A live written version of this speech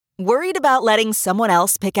Worried about letting someone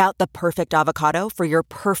else pick out the perfect avocado for your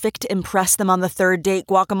perfect impress them on the third date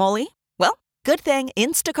guacamole? Well, good thing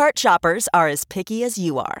Instacart shoppers are as picky as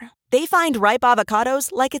you are. They find ripe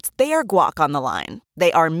avocados like it's their guac on the line.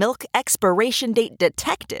 They are milk expiration date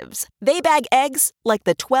detectives. They bag eggs like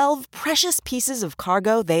the 12 precious pieces of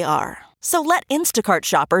cargo they are. So let Instacart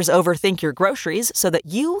shoppers overthink your groceries so that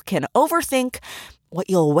you can overthink what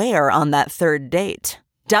you'll wear on that third date.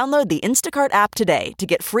 Download the Instacart app today to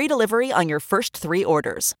get free delivery on your first 3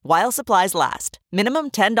 orders, while supplies last.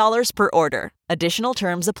 Minimum $10 per order. Additional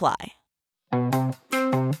terms apply.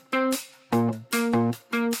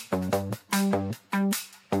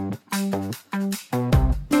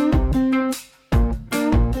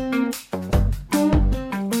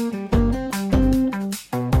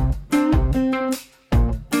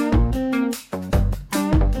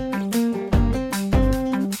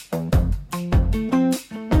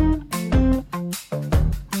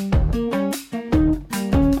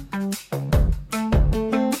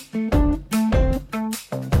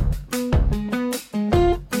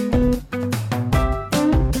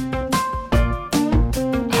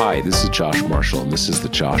 This is Josh Marshall, and this is the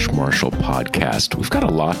Josh Marshall Podcast. We've got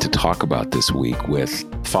a lot to talk about this week with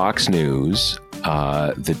Fox News,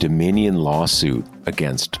 the Dominion lawsuit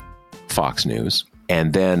against Fox News,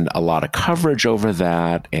 and then a lot of coverage over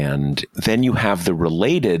that. And then you have the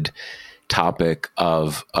related topic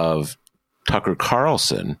of Tucker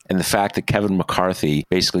Carlson and the fact that Kevin McCarthy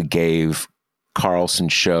basically gave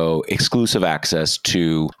Carlson's show exclusive access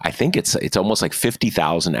to, I think it's almost like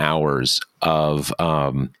 50,000 hours of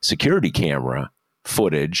security camera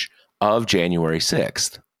footage of January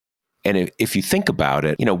 6th. And if you think about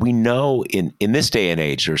it, we know in this day and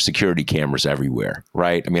age, there are security cameras everywhere,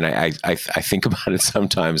 right? I mean, I think about it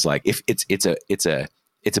sometimes like if it's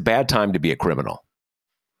a bad time to be a criminal.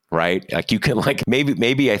 Right? Like you can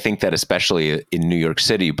maybe I think that especially in New York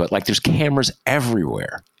City, but like there's cameras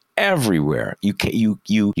everywhere. You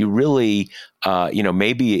really,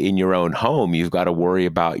 maybe in your own home, you've got to worry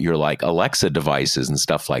about your like Alexa devices and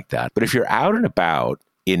stuff like that. But if you're out and about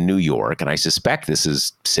in New York, and I suspect this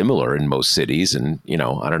is similar in most cities, and,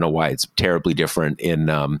 I don't know why it's terribly different in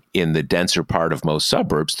the denser part of most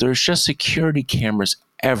suburbs, there's just security cameras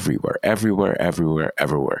everywhere.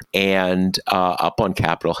 And up on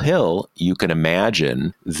Capitol Hill, you can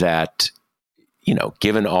imagine that,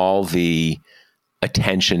 given all the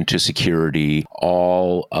attention to security,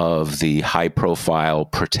 all of the high-profile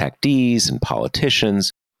protectees and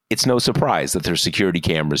politicians, it's no surprise that there's security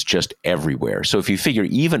cameras just everywhere. So if you figure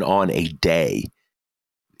even on a day,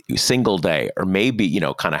 single day, or maybe,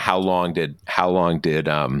 kind of how long did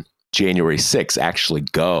January 6th actually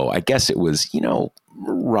go? I guess it was,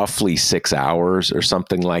 roughly 6 hours or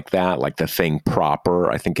something like that, like the thing proper.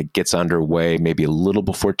 I think it gets underway maybe a little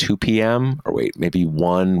before 2 p.m. or maybe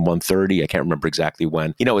 1:30. I can't remember exactly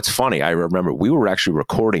when. It's funny. I remember we were actually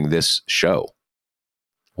recording this show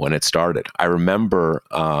when it started. I remember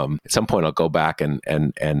at some point I'll go back and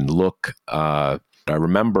look. I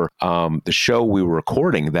remember the show we were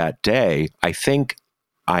recording that day. I think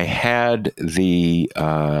I had the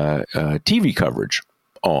TV coverage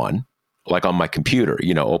on, like on my computer,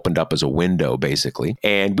 opened up as a window, basically.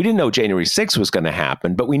 And we didn't know January 6th was going to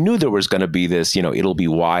happen, but we knew there was going to be this, it'll be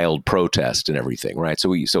wild protest and everything, right? So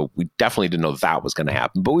we definitely didn't know that was going to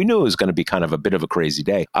happen, but we knew it was going to be kind of a bit of a crazy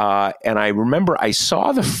day. And I remember I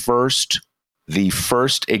saw the first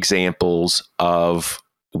examples of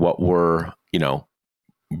what were,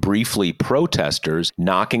 briefly protesters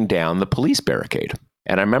knocking down the police barricade.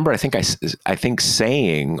 And I remember, I think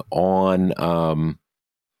saying on,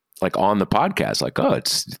 on the podcast, like, oh,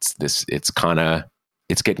 it's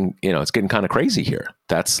getting kind of crazy here.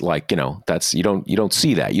 That's like, you don't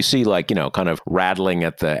see that. You see like, kind of rattling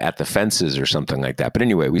at the fences or something like that. But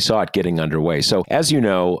anyway, we saw it getting underway. So as you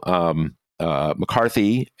know,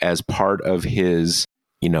 McCarthy, as part of his,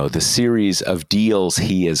 the series of deals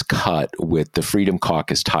he has cut with the Freedom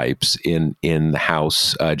Caucus types in the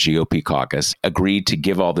House GOP caucus, agreed to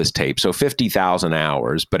give all this tape. So 50,000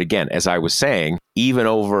 hours. But again, as I was saying, even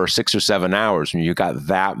over 6 or 7 hours, when you got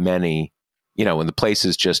that many, when the place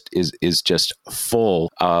is just full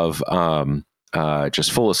of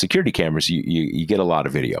security cameras, you get a lot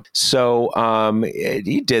of video. So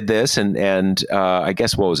he did this, and I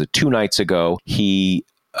guess, what was it, 2 nights ago, he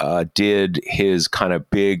did his kind of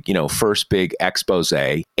big, first big expose.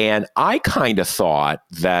 And I kind of thought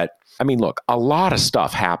that, look, a lot of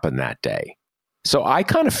stuff happened that day. So I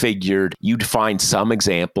kind of figured you'd find some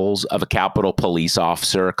examples of a Capitol Police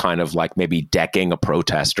officer kind of like maybe decking a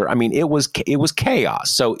protester. It was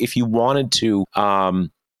chaos. So if you wanted to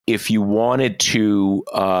if you wanted to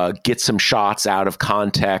get some shots out of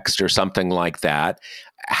context or something like that,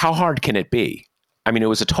 how hard can it be? I mean, it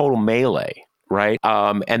was a total melee, right?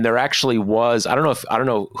 And there actually was, I don't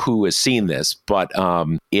know who has seen this, but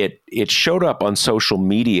it showed up on social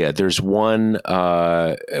media. There's one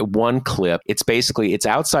clip. It's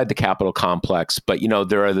outside the Capitol complex, but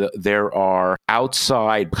there are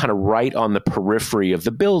outside, kind of right on the periphery of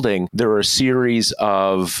the building, there are a series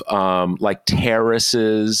of like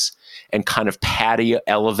terraces and kind of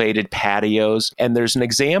elevated patios. And there's an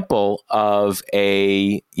example of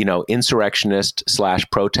a, insurrectionist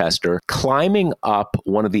 / protester climbing up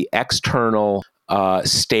one of the external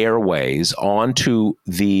stairways onto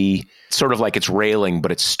the sort of like it's railing,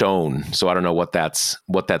 but it's stone. So I don't know what that's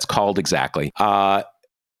called exactly.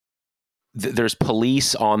 There's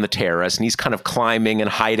police on the terrace, and he's kind of climbing and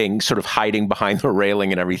hiding behind the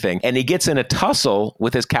railing and everything. And he gets in a tussle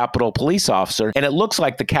with his Capitol police officer, and it looks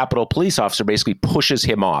like the Capitol police officer basically pushes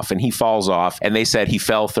him off, and he falls off. And they said he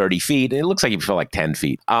fell 30 feet. And it looks like he fell like 10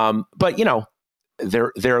 feet. But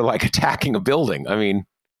they're like attacking a building. I mean,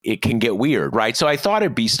 it can get weird, right? So I thought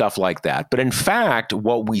it'd be stuff like that. But in fact,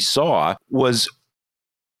 what we saw was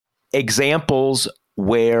examples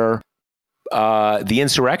where the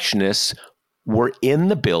insurrectionists were in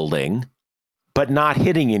the building, but not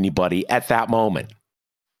hitting anybody at that moment.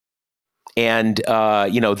 And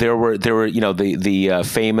there were the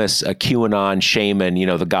famous QAnon shaman,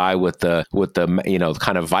 the guy with the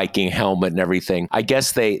kind of Viking helmet and everything. I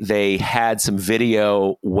guess they had some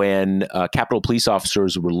video when Capitol police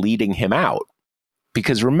officers were leading him out.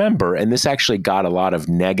 Because remember, and this actually got a lot of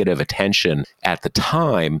negative attention at the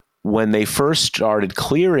time, when they first started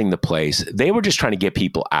clearing the place, they were just trying to get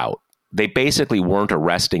people out. They basically weren't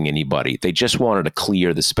arresting anybody. They just wanted to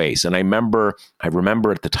clear the space. And I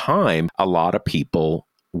remember at the time, a lot of people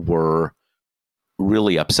were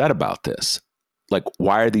really upset about this. Like,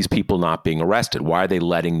 why are these people not being arrested? Why are they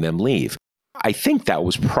letting them leave? I think that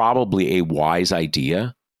was probably a wise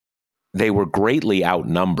idea. They were greatly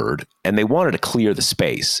outnumbered, and they wanted to clear the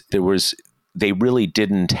space. They really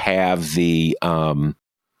didn't have the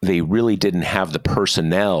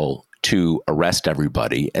personnel to arrest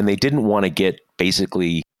everybody, and they didn't want to get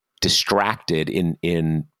basically distracted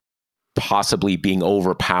in possibly being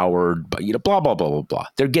overpowered, but blah, blah, blah, blah, blah.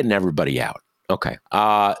 They're getting everybody out. Okay.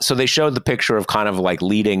 So they showed the picture of kind of like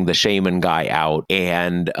leading the shaman guy out.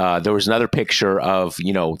 And there was another picture of,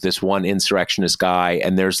 this one insurrectionist guy.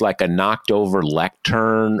 And there's like a knocked over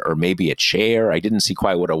lectern or maybe a chair. I didn't see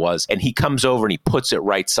quite what it was. And he comes over and he puts it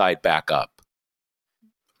right side back up.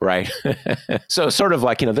 Right. So sort of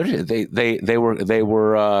like, they were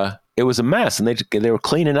it was a mess, and they were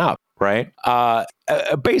cleaning up. Right. A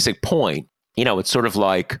basic point, it's sort of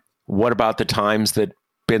like, what about the times that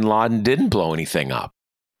Bin Laden didn't blow anything up?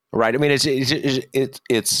 Right. I mean,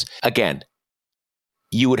 it's again,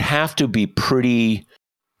 you would have to be pretty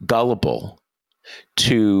gullible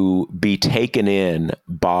to be taken in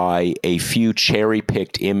by a few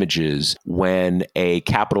cherry-picked images when a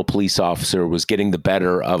Capitol police officer was getting the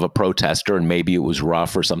better of a protester, and maybe it was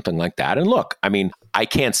rough or something like that. And look, I mean, I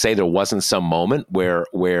can't say there wasn't some moment where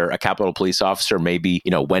a Capitol police officer maybe,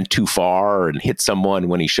 went too far and hit someone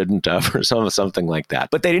when he shouldn't have, or something like that.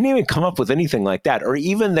 But they didn't even come up with anything like that, or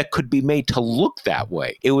even that could be made to look that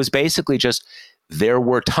way. It was basically just, there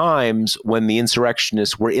were times when the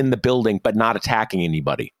insurrectionists were in the building, but not attacking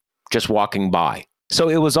anybody, just walking by. So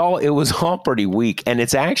it was all pretty weak. And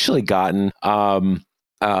it's actually gotten, I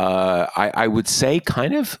would say,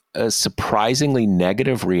 kind of a surprisingly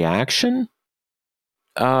negative reaction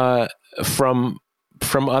from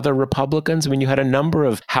other Republicans. I mean, you had a number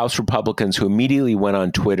of House Republicans who immediately went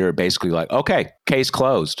on Twitter, basically like, okay, case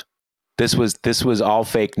closed. This was all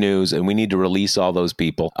fake news, and we need to release all those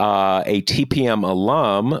people. A TPM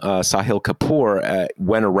alum, Sahil Kapoor,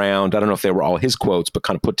 went around, I don't know if they were all his quotes, but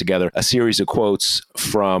kind of put together a series of quotes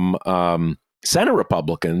from Senate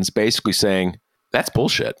Republicans basically saying, that's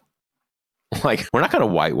bullshit. Like, we're not going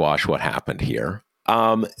to whitewash what happened here.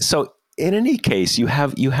 So in any case, you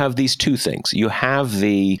have these two things. You have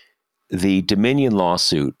the Dominion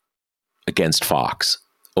lawsuit against Fox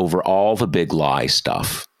over all the big lie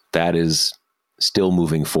stuff. That is still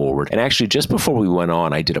moving forward. And actually, just before we went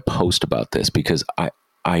on, I did a post about this because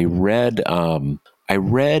I read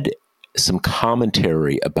some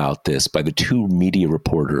commentary about this by the two media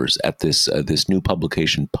reporters at this new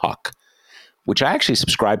publication, Puck, which I actually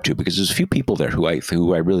subscribe to because there's a few people there who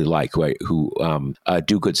I really like, who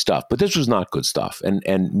do good stuff. But this was not good stuff,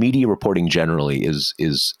 and media reporting generally is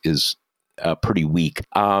pretty weak.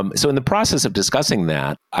 So in the process of discussing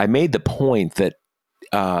that, I made the point that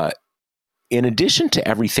in addition to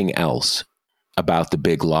everything else about the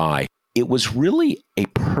big lie, it was really a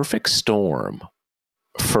perfect storm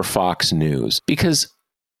for Fox News because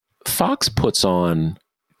Fox puts on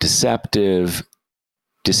deceptive,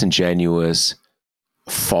 disingenuous,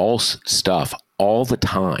 false stuff all the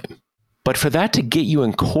time. But for that to get you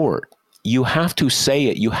in court, you have to say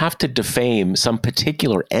it. You have to defame some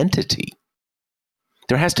particular entity.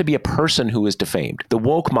 There has to be a person who is defamed. The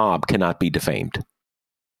woke mob cannot be defamed.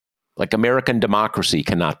 Like American democracy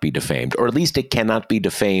cannot be defamed, or at least it cannot be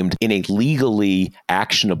defamed in a legally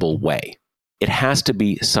actionable way. It has to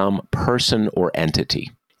be some person or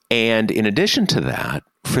entity. And in addition to that,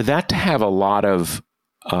 for that to have a lot of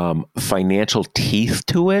financial teeth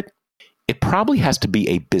to it, it probably has to be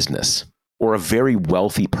a business or a very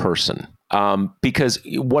wealthy person. Because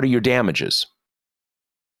what are your damages?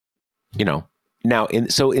 You know, now,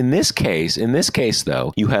 in this case,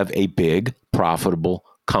 though, you have a big, profitable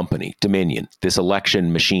company, Dominion, this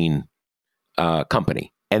election machine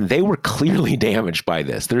company. And they were clearly damaged by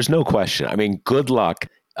this. There's no question. I mean, good luck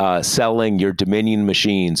selling your Dominion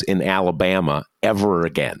machines in Alabama ever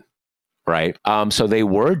again, right? So they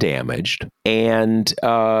were damaged. And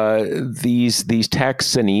these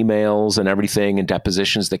texts and emails and everything and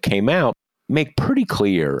depositions that came out make pretty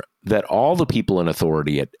clear that all the people in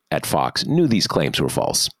authority at Fox knew these claims were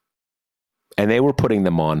false. And they were putting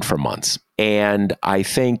them on for months. And I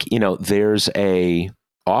think,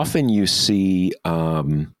 often you see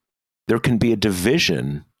there can be a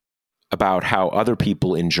division about how other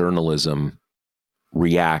people in journalism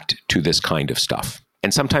react to this kind of stuff.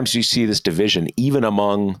 And sometimes you see this division even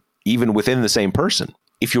within the same person.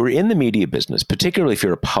 If you're in the media business, particularly if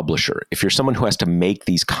you're a publisher, if you're someone who has to make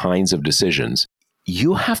these kinds of decisions,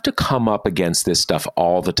 you have to come up against this stuff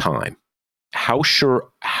all the time. How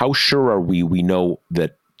sure are we know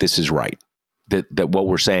that this is right? That what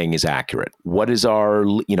we're saying is accurate? What is our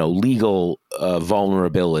legal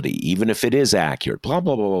vulnerability, even if it is accurate? Blah,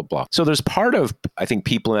 blah, blah, blah, blah. So there's part of, I think,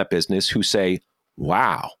 people in that business who say,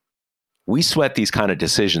 wow, we sweat these kind of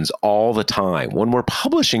decisions all the time. When we're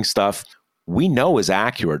publishing stuff we know is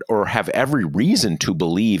accurate or have every reason to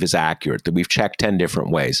believe is accurate, that we've checked 10 different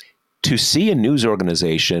ways. To see a news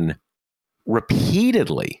organization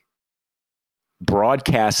repeatedly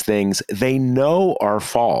broadcast things they know are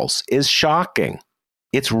false is shocking.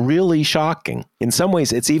 It's really shocking. In some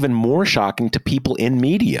ways, it's even more shocking to people in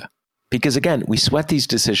media because, again, we sweat these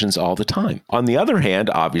decisions all the time. On the other hand,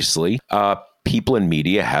 obviously, people in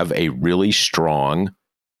media have a really strong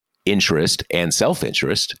interest and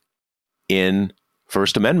self-interest in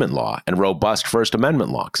First Amendment law and robust First Amendment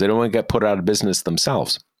law because they don't want to get put out of business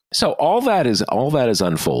themselves. So all that is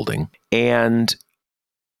unfolding, and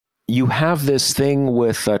you have this thing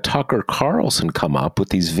with Tucker Carlson come up with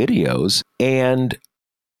these videos, and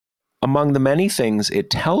among the many things it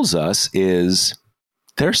tells us is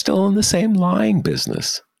they're still in the same lying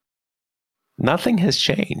business. Nothing has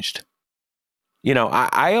changed.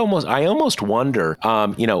 I almost wonder,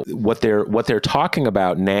 what they're talking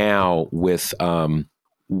about now with the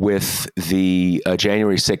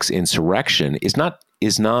January 6th insurrection is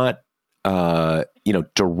not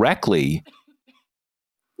directly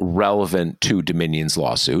relevant to Dominion's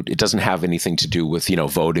lawsuit. It doesn't have anything to do with,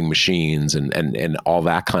 voting machines and all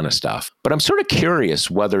that kind of stuff. But I'm sort of curious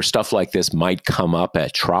whether stuff like this might come up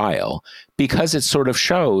at trial because it sort of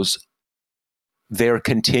shows their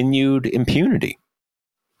continued impunity.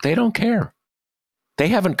 They don't care. They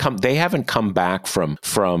haven't come back from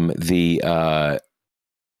the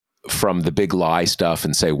big lie stuff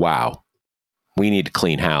and say, wow, we need to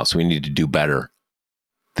clean house. We need to do better.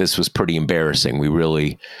 This was pretty embarrassing. We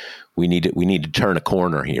need to turn a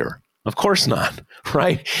corner here. Of course not,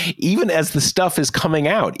 right? Even as the stuff is coming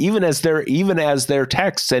out, even as their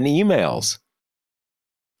texts and emails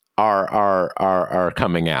are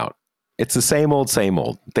coming out. It's the same old, same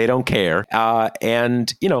old. They don't care.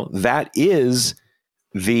 And that is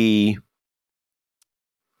the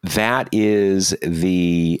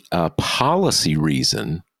policy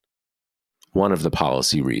reason, one of the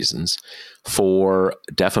policy reasons for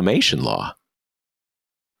defamation law,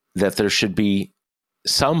 that there should be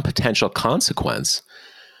some potential consequence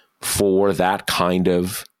for that kind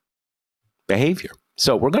of behavior.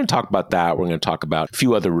 So we're going to talk about that. We're going to talk about a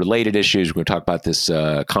few other related issues. We're going to talk about this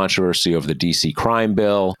controversy over the DC crime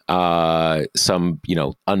bill, some,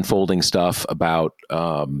 unfolding stuff about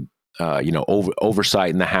oversight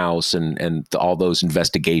in the House and all those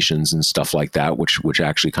investigations and stuff like that, which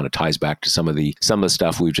actually kind of ties back to some of the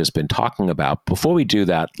stuff we've just been talking about. Before we do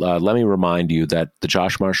that, let me remind you that the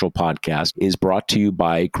Josh Marshall podcast is brought to you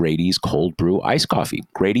by Grady's Cold Brew Iced Coffee.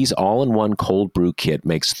 Grady's all-in-one cold brew kit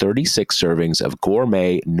makes 36 servings of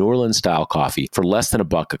gourmet New Orleans-style coffee for less than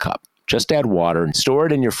 $1 a cup. Just add water and store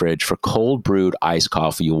it in your fridge for cold brewed iced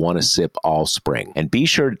coffee you'll want to sip all spring. And be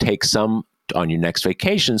sure to take some on your next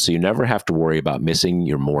vacation so you never have to worry about missing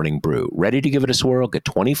your morning brew. Ready to give it a swirl? Get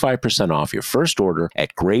 25% off your first order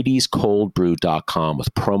at Grady'sColdBrew.com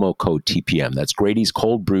with promo code TPM. That's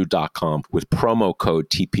Grady'sColdBrew.com with promo code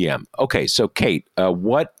TPM. Okay, so Kate,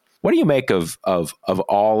 what do you make of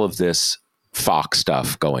all of this Fox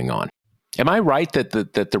stuff going on? Am I right that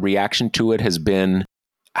the reaction to it has been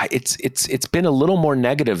it's been a little more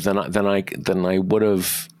negative than I would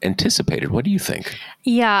have anticipated? What do you think?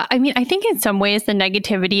 Yeah, I mean, I think in some ways the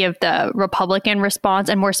negativity of the Republican response,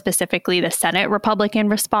 and more specifically the Senate Republican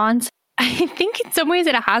response, I think in some ways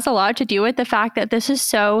it has a lot to do with the fact that this is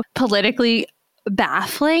so politically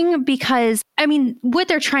baffling, because, I mean, what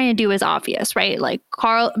they're trying to do is obvious, right? Like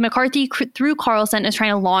McCarthy through Carlson is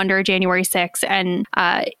trying to launder January 6th. And,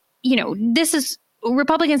 this is,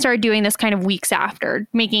 Republicans started doing this kind of weeks after,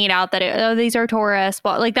 making it out that these are tourists.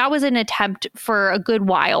 But like that was an attempt for a good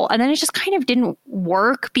while. And then it just kind of didn't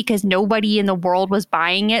work because nobody in the world was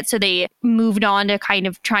buying it. So they moved on to kind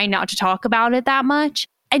of trying not to talk about it that much.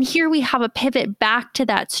 And here we have a pivot back to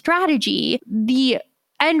that strategy. The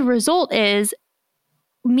end result is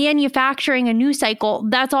manufacturing a news cycle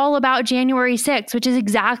that's all about January 6th, which is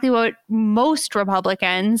exactly what most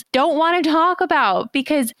Republicans don't want to talk about,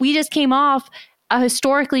 because we just came off a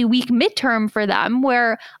historically weak midterm for them,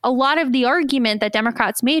 where a lot of the argument that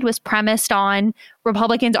Democrats made was premised on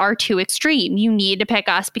Republicans are too extreme. You need to pick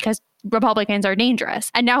us because Republicans are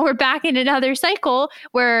dangerous. And now we're back in another cycle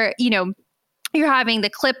where, you're having the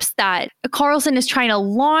clips that Carlson is trying to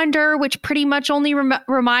launder, which pretty much only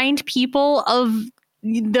remind people of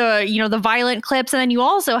the violent clips. And then you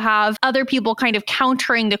also have other people kind of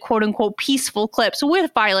countering the quote unquote peaceful clips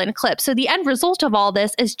with violent clips. So the end result of all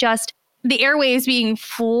this is just the airwaves being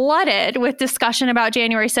flooded with discussion about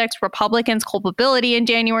January 6th, Republicans' culpability in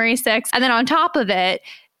January 6th. And then on top of it,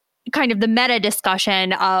 kind of the meta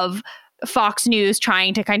discussion of Fox News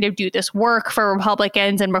trying to kind of do this work for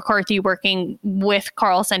Republicans and McCarthy working with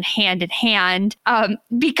Carlson hand in hand,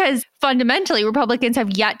 because fundamentally Republicans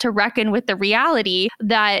have yet to reckon with the reality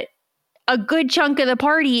that a good chunk of the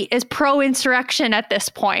party is pro-insurrection at this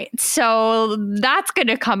point. So that's going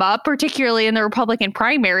to come up, particularly in the Republican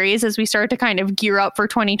primaries, as we start to kind of gear up for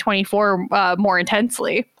 2024 more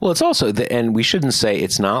intensely. Well, it's also, and we shouldn't say,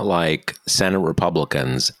 it's not like Senate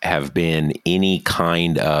Republicans have been any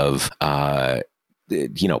kind of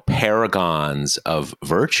paragons of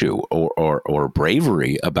virtue or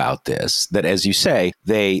bravery about this. That, as you say,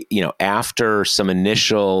 they, after some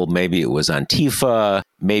initial, maybe it was Antifa,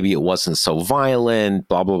 maybe it wasn't so violent,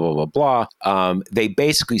 blah, blah, blah, blah, blah. They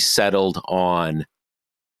basically settled on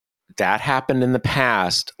that happened in the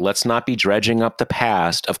past. Let's not be dredging up the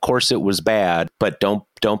past. Of course it was bad, but don't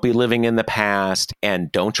be living in the past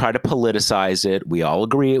and don't try to politicize it. We all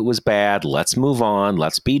agree it was bad. Let's move on.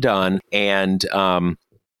 Let's be done. And,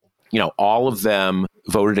 all of them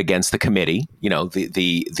voted against the committee,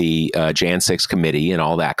 the Jan 6 committee and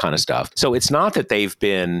all that kind of stuff. So it's not that they've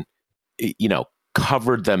been,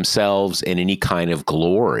 covered themselves in any kind of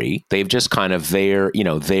glory. They've just kind of their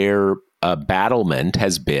battlement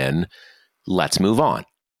has been, let's move on.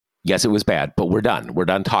 Yes, it was bad, but we're done. We're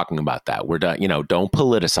done talking about that. We're done. Don't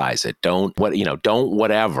politicize it. Don't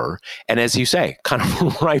whatever. And as you say, kind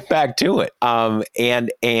of right back to it. And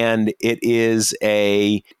it's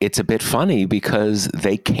a bit funny because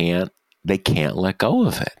they can't let go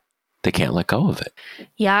of it. They can't let go of it.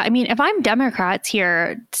 Yeah. I mean, if I'm Democrats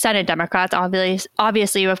here, Senate Democrats,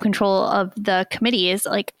 obviously who have control of the committees,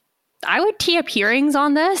 like, I would tee up hearings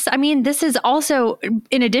on this. I mean, this is also,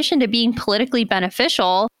 in addition to being politically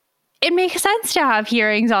beneficial, it makes sense to have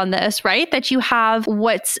hearings on this, right? That you have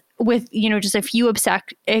what's, with, just a few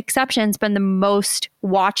exceptions, been the most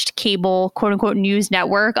watched cable, quote unquote, news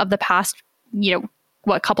network of the past,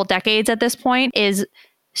 couple decades at this point, is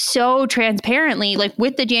so transparently, like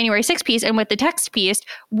with the January 6th piece and with the text piece,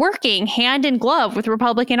 working hand in glove with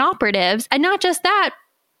Republican operatives. And not just that,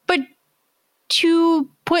 but to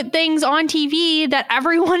put things on TV that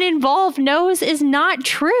everyone involved knows is not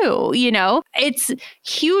true. It's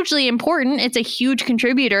hugely important. It's a huge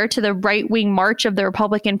contributor to the right-wing march of the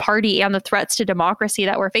Republican Party and the threats to democracy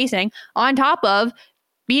that we're facing, on top of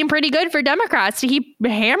being pretty good for Democrats to keep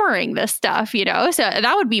hammering this stuff, So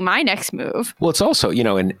that would be my next move. Well, it's also,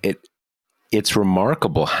 and it's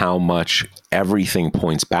remarkable how much everything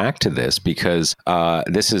points back to this, because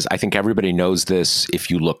this is, I think everybody knows this if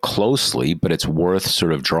you look closely, but it's worth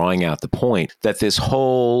sort of drawing out the point that this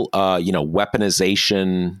whole,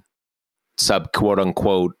 weaponization quote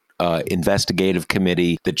unquote, investigative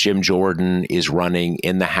committee that Jim Jordan is running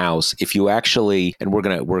in the House. If you actually, and we're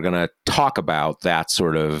gonna talk about that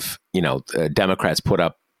sort of, Democrats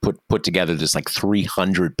put together this like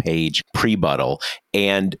 300-page prebuttal,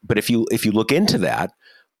 but if you look into that,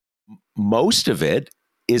 most of it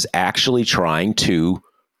is actually trying to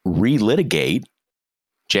relitigate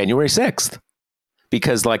January 6th,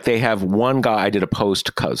 because like they have one guy. I did a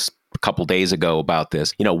post a couple days ago about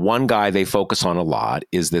this. One guy they focus on a lot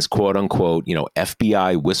is this quote unquote,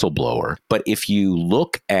 FBI whistleblower. But if you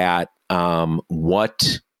look at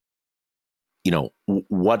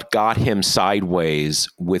what got him sideways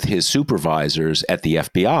with his supervisors at the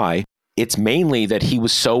FBI, it's mainly that he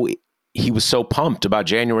was so pumped about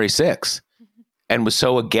January 6th and was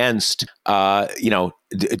so against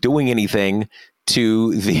doing anything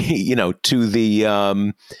to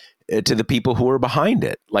the people who were behind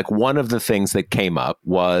it. Like, one of the things that came up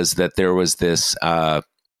was that there was this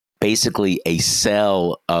basically a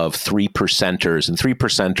cell of 3%ers, and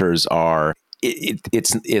 3%ers are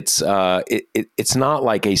it's not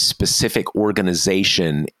like a specific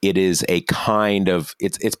organization. It is a kind of,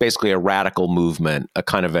 it's basically a radical movement, a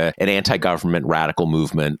kind of an anti-government radical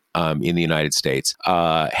movement in the United States,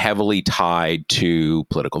 heavily tied to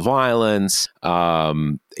political violence,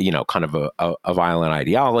 kind of a violent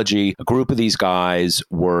ideology. A group of these guys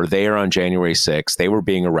were there on January 6th. They were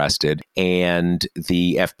being arrested, and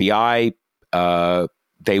the FBI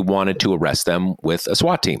they wanted to arrest them with a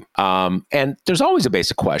SWAT team. And there's always a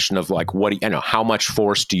basic question of like, how much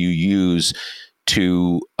force do you use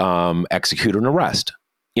to execute an arrest?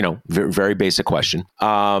 Very, very basic question.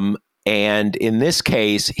 And in this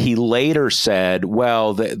case, he later said,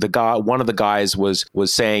 well, the guy, one of the guys was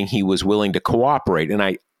saying he was willing to cooperate. And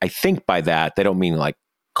I think by that, they don't mean like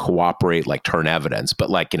cooperate, like turn evidence,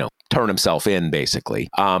 but like, turn himself in basically.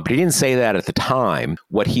 But he didn't say that at the time.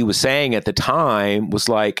 What he was saying at the time was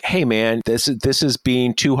like, hey man, this is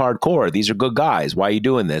being too hardcore. These are good guys. Why are you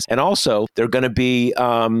doing this? And also they're going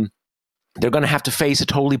to have to face a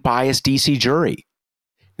totally biased DC jury.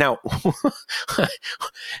 Now,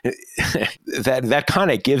 that kind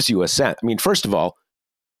of gives you a sense. I mean, first of all,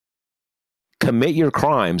 commit your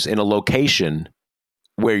crimes in a location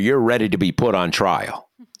where you're ready to be put on trial.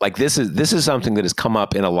 Like this is something that has come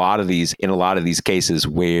up in a lot of these cases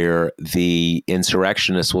where the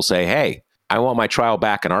insurrectionists will say, hey, I want my trial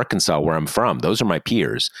back in Arkansas where I'm from. Those are my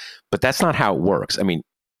peers. But that's not how it works. I mean,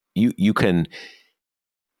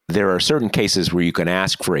 there are certain cases where you can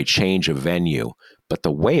ask for a change of venue, but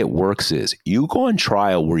the way it works is you go on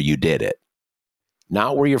trial where you did it,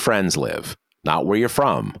 not where your friends live, not where you're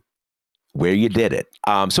from, where you did it.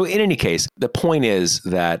 So in any case, the point is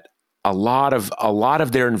that a lot of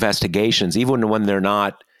their investigations, even when they're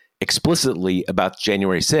not explicitly about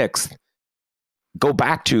January 6th, go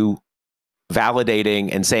back to validating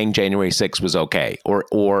and saying January 6th was okay, or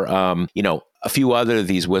a few other of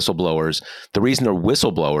these whistleblowers. The reason they're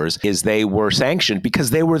whistleblowers is they were sanctioned because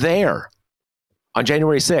they were there on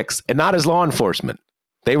January 6th and not as law enforcement.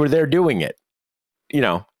 They were there doing it.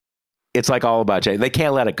 It's like all about they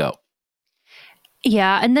can't let it go.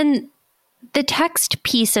 Yeah, and then the text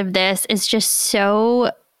piece of this is just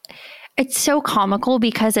it's so comical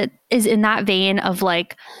because it is in that vein of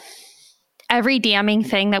like every damning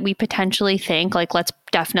thing that we potentially think, like, let's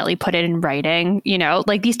definitely put it in writing,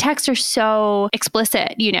 like these texts are so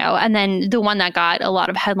explicit, and then the one that got a lot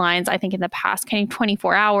of headlines, I think in the past kind of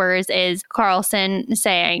 24 hours is Carlson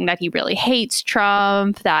saying that he really hates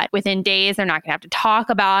Trump, that within days, they're not gonna have to talk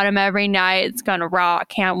about him every night. It's gonna rock.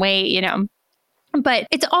 Can't wait, but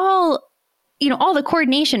it's all, all the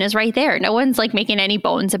coordination is right there. No one's like making any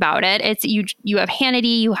bones about it. It's you have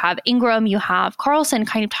Hannity, you have Ingram, you have Carlson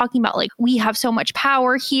kind of talking about like, we have so much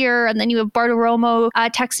power here. And then you have Bartiromo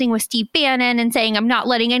texting with Steve Bannon and saying, I'm not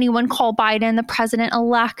letting anyone call Biden the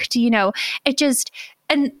president-elect. It just,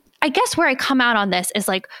 and I guess where I come out on this is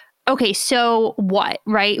like, okay, so what,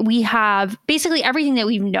 right? We have basically everything that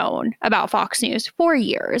we've known about Fox News for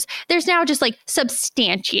years. There's now just like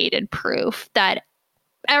substantiated proof that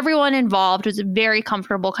everyone involved was very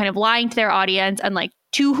comfortable kind of lying to their audience and like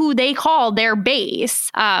to who they call their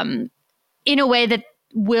base in a way that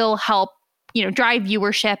will help, drive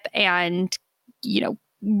viewership and,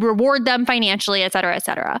 reward them financially, et cetera, et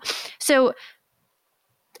cetera. So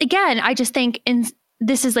again, I just think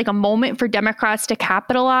this is like a moment for Democrats to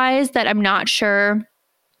capitalize that I'm not sure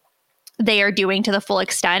they are doing to the full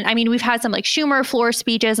extent. I mean, we've had some like Schumer floor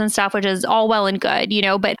speeches and stuff, which is all well and good,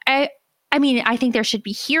 but I mean, I think there should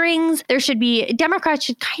be hearings. Democrats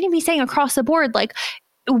should kind of be saying across the board, like,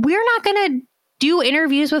 we're not going to do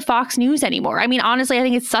interviews with Fox News anymore. I mean, honestly, I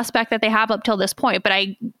think it's suspect that they have up till this point, but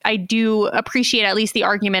I do appreciate at least the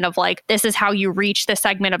argument of like, this is how you reach this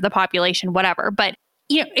segment of the population, whatever. But,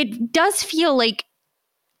 it does feel like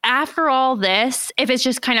after all this, if it's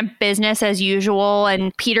just kind of business as usual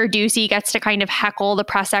and Peter Doocy gets to kind of heckle the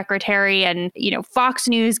press secretary and, Fox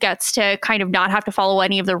News gets to kind of not have to follow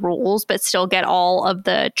any of the rules, but still get all of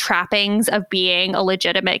the trappings of being a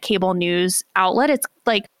legitimate cable news outlet, it's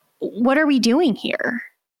like, what are we doing here?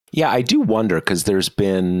 Yeah, I do wonder, because there's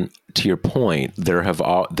been, to your point, there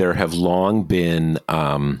have long been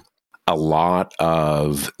a lot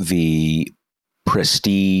of the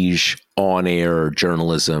prestige on-air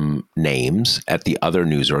journalism names at the other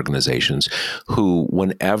news organizations who,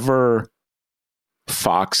 whenever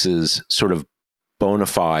Fox's sort of bona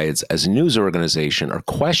fides as a news organization are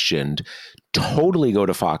questioned, totally go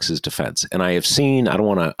to Fox's defense. And I have seen, I don't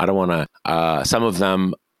want to, some of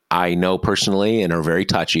them I know personally and are very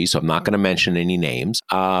touchy, so I'm not going to mention any names.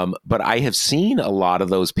 But I have seen a lot of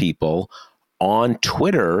those people on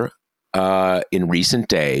Twitter in recent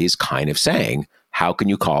days kind of saying, how can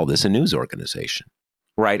you call this a news organization?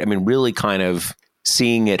 Right? I mean, really kind of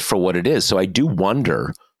seeing it for what it is. So I do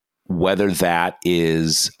wonder whether that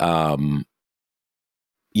is, whether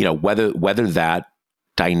that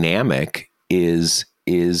dynamic is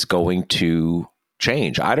going to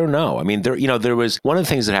change. I don't know. I mean, there was one of the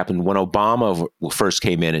things that happened when Obama first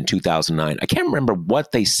came in 2009. I can't remember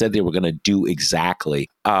what they said they were going to do exactly.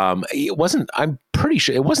 I'm pretty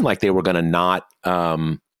sure it wasn't like they were going to not.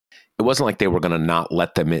 It wasn't like they were going to not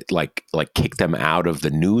let them like kick them out of the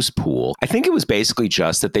news pool. I think it was basically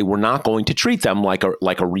just that they were not going to treat them like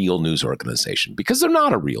a real news organization, because they're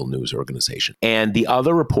not a real news organization. And the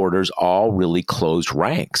other reporters all really closed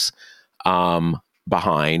ranks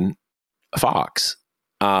behind Fox.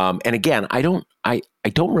 And again, I don't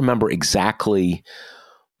remember exactly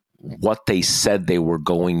what they said they were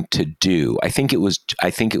going to do. I think it was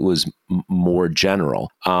more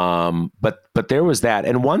general. But there was that.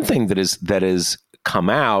 And one thing that is come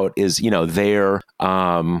out is,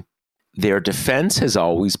 their defense has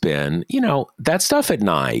always been, that stuff at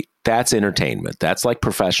night, that's entertainment. That's like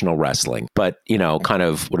professional wrestling. But, kind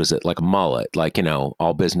of, what is it, like a mullet, like,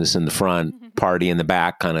 all business in the front, party in the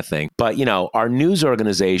back kind of thing. But, our news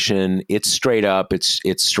organization, it's straight up, it's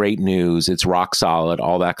straight news, it's rock solid,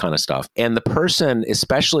 all that kind of stuff. And the person,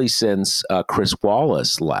 especially since Chris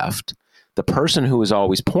Wallace left, the person who is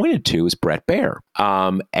always pointed to is Bret Baier,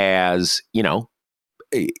 as,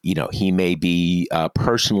 he may be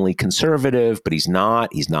personally conservative, but he's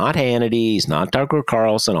not Hannity, he's not Tucker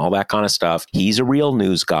Carlson, all that kind of stuff. He's a real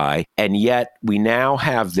news guy. And yet we now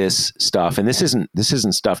have this stuff, and this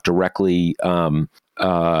isn't stuff directly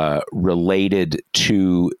related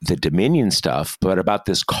to the Dominion stuff, but about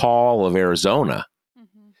this call of Arizona.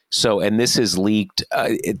 Mm-hmm. So, and this is leaked.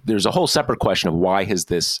 There's a whole separate question of why is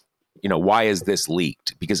this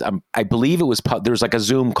leaked? Because I believe there was like a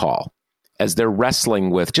Zoom call as they're wrestling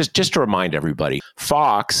with, just to remind everybody,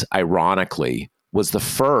 Fox, ironically, was the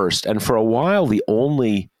first and for a while the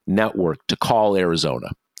only network to call Arizona.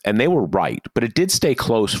 And they were right, but it did stay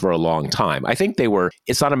close for a long time. I think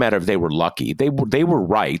it's not a matter of they were lucky. They were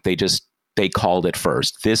right. They called it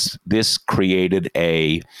first. This created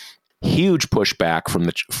a huge pushback from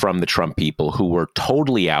the Trump people, who were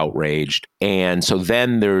totally outraged. And so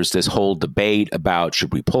then there's this whole debate about,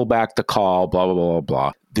 should we pull back the call, blah, blah, blah,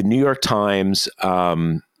 blah. The New York Times, a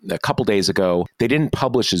couple days ago, they didn't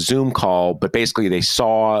publish a Zoom call, but basically they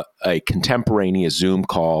saw a contemporaneous Zoom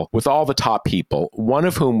call with all the top people, one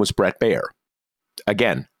of whom was Bret Baier.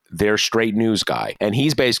 Again, their straight news guy. And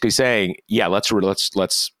he's basically saying, yeah,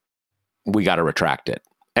 we got to retract it.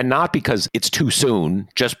 And not because it's too soon,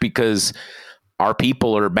 just because our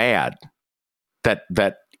people are mad that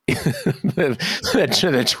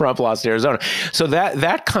Trump lost Arizona. So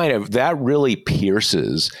that really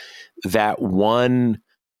pierces that one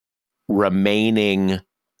remaining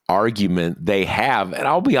argument they have. And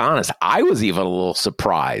I'll be honest, I was even a little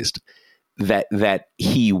surprised that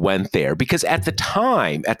he went there, because at the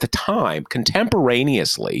time,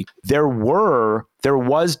 contemporaneously, there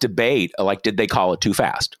was debate, like, did they call it too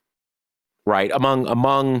fast, right?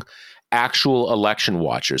 Among actual election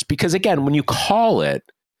watchers, because again, when you call it,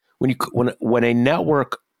 when a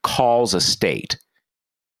network calls a state,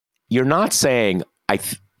 you're not saying,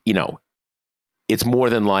 it's more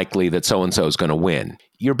than likely that so-and-so is going to win.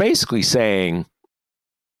 You're basically saying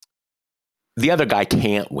the other guy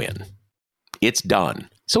can't win. It's done.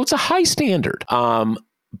 So it's a high standard.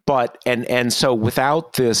 But so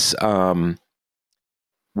without this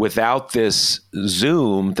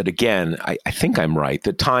Zoom, that again, I think I'm right,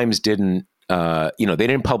 the Times didn't, they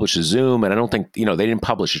didn't publish a Zoom, and I don't think, they didn't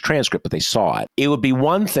publish a transcript, but they saw it. It would be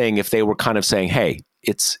one thing if they were kind of saying, hey,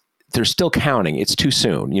 they're still counting. It's too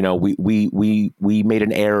soon. We made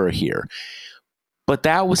an error here. But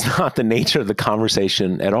that was not the nature of the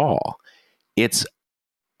conversation at all. It's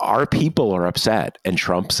our people are upset and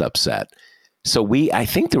Trump's upset. So I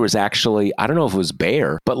think there was actually, I don't know if it was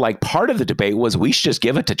Bayer, but like part of the debate was we should just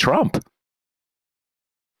give it to Trump.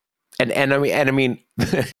 And I mean,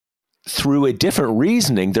 through a different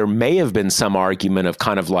reasoning, there may have been some argument of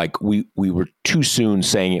kind of like we were too soon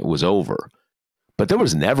saying it was over. But there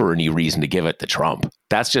was never any reason to give it to Trump.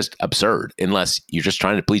 That's just absurd, unless you're just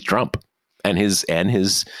trying to please Trump and his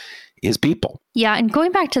people. Yeah, and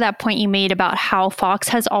going back to that point you made about how Fox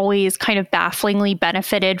has always kind of bafflingly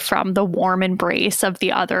benefited from the warm embrace of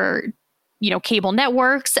the other, cable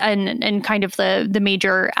networks and kind of the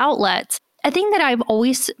major outlets. A thing that I've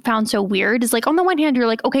always found so weird is like, on the one hand, you're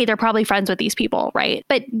like, okay, they're probably friends with these people, right?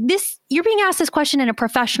 But you're being asked this question in a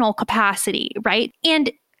professional capacity, right?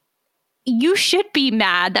 And you should be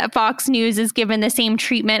mad that Fox News is given the same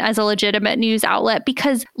treatment as a legitimate news outlet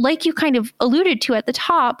because, like you kind of alluded to at the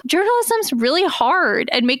top, journalism's really hard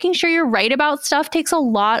and making sure you're right about stuff takes a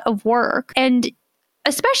lot of work. And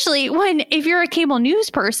especially if you're a cable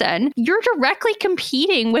news person, you're directly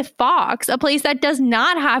competing with Fox, a place that does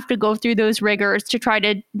not have to go through those rigors to try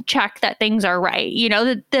to check that things are right.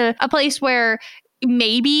 A place where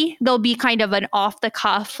maybe there'll be kind of an off the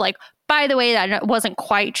cuff, like, by the way, that wasn't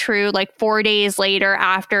quite true. Like 4 days later,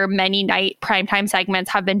 after many night primetime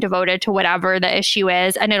segments have been devoted to whatever the issue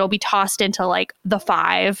is, and it'll be tossed into like the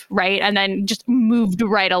 5, right? And then just moved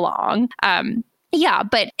right along.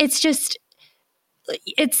 But it's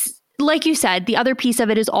like you said, the other piece of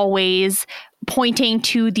it is always pointing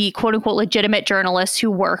to the quote unquote legitimate journalists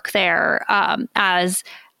who work there as,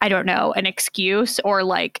 I don't know, an excuse or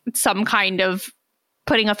like some kind of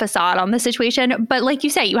putting a facade on the situation. But like you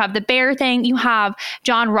say, you have the Bayer thing. You have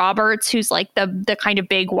John Roberts, who's like the kind of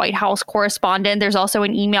big White House correspondent. There's also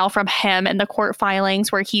an email from him in the court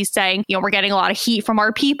filings where he's saying, we're getting a lot of heat from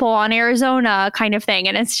our people on Arizona kind of thing.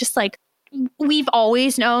 And it's just like, we've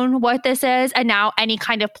always known what this is. And now any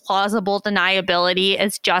kind of plausible deniability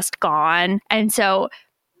is just gone. And so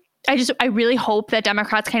I really hope that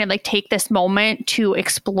Democrats kind of like take this moment to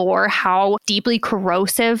explore how deeply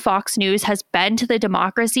corrosive Fox News has been to the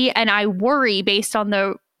democracy. And I worry, based on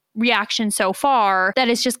the reaction so far, that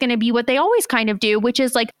it's just going to be what they always kind of do, which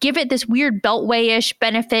is like give it this weird beltway-ish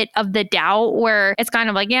benefit of the doubt where it's kind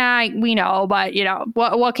of like, yeah, we know, but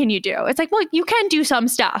what can you do? It's like, well, you can do some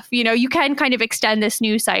stuff, you can kind of extend this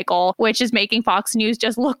news cycle, which is making Fox News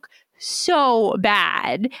just look so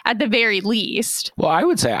bad at the very least. Well, I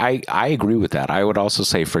would say I agree with that. I would also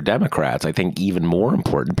say for Democrats, I think even more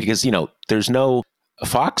important because,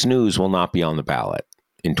 Fox News will not be on the ballot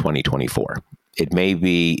in 2024. It may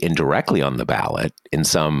be indirectly on the ballot in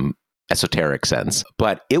some esoteric sense,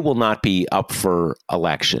 but it will not be up for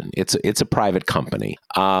election. It's a private company.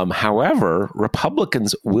 However,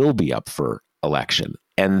 Republicans will be up for election.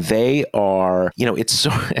 And they are,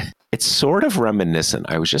 it's sort of reminiscent.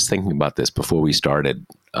 I was just thinking about this before we started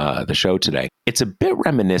the show today. It's a bit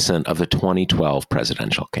reminiscent of the 2012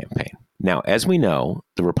 presidential campaign. Now, as we know,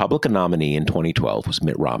 the Republican nominee in 2012 was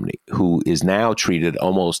Mitt Romney, who is now treated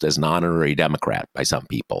almost as an honorary Democrat by some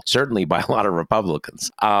people, certainly by a lot of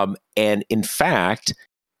Republicans. And in fact,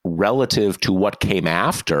 relative to what came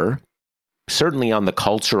after, certainly on the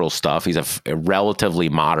cultural stuff, he's a relatively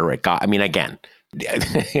moderate guy. I mean, again,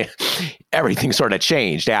 everything sort of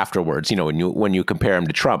changed afterwards, when you compare him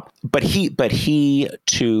to Trump. But he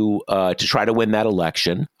to try to win that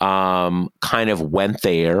election, kind of went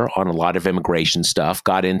there on a lot of immigration stuff,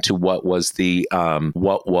 got into what was the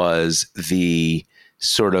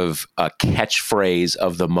sort of a catchphrase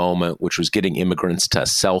of the moment, which was getting immigrants to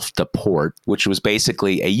self-deport, which was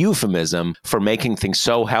basically a euphemism for making things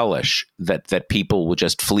so hellish that people will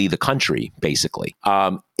just flee the country, basically.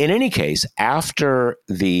 In any case, after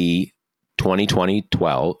the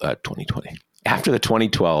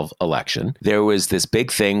 2012 election, there was this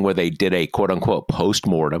big thing where they did a quote unquote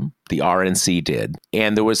postmortem, the RNC did,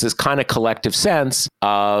 and there was this kind of collective sense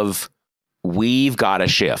of we've got to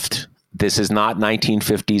shift. This is not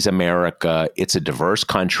 1950s America. It's a diverse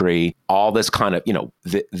country. All this kind of,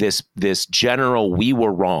 this general, we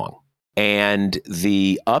were wrong. And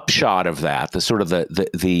the upshot of that, the sort of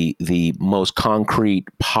the most concrete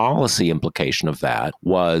policy implication of that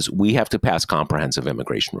was we have to pass comprehensive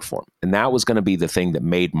immigration reform. And that was going to be the thing that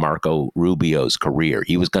made Marco Rubio's career.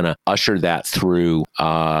 He was going to usher that through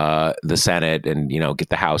the Senate and, get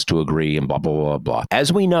the House to agree and blah, blah, blah, blah.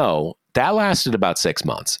 As we know, that lasted about 6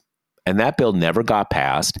 months. And that bill never got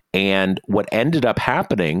passed. And what ended up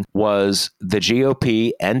happening was the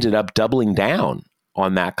GOP ended up doubling down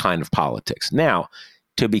on that kind of politics. Now,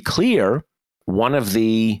 to be clear, one of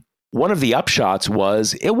the upshots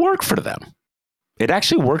was it worked for them. It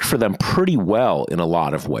actually worked for them pretty well in a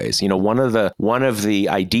lot of ways. One of the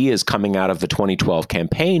ideas coming out of the 2012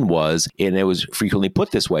 campaign was, and it was frequently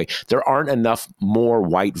put this way, there aren't enough more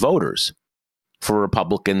white voters for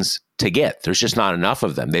Republicans to get. There's just not enough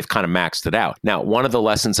of them. They've kind of maxed it out. Now, one of the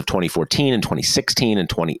lessons of 2014 and 2016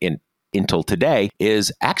 and until today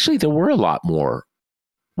is actually there were a lot more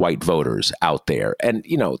white voters out there. And,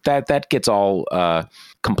 that gets all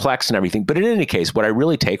complex and everything. But in any case, what I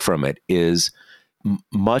really take from it is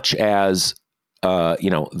much as,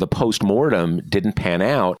 the postmortem didn't pan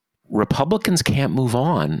out, Republicans can't move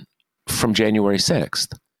on from January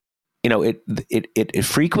 6th. It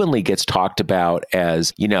frequently gets talked about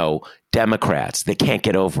as, Democrats, they can't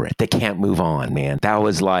get over it. They can't move on, man. That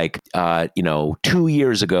was like, 2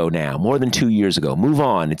 years ago now, more than 2 years ago. Move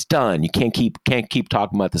on. It's done. You can't keep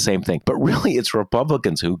talking about the same thing. But really, it's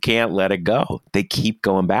Republicans who can't let it go. They keep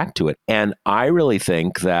going back to it. And I really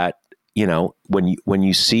think that, when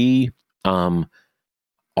you see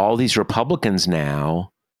all these Republicans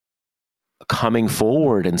now coming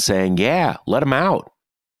forward and saying, yeah, let them out.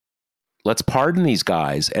 Let's pardon these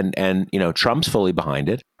guys. And Trump's fully behind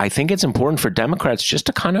it. I think it's important for Democrats just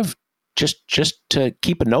to kind of just to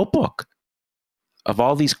keep a notebook of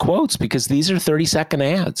all these quotes, because these are 30-second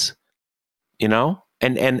ads,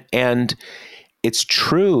 and it's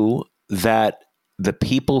true that the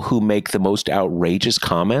people who make the most outrageous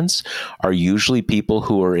comments are usually people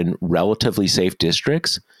who are in relatively safe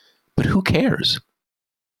districts, but who cares?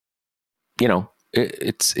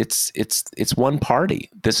 It's one party.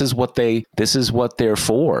 This is what they're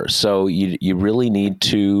for. So you really need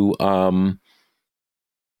to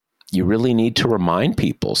remind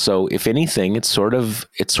people. So if anything, it's sort of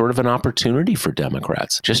an opportunity for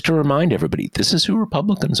Democrats just to remind everybody this is who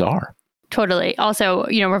Republicans are. Totally. Also,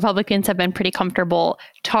 Republicans have been pretty comfortable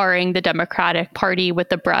tarring the Democratic Party with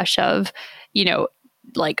the brush of,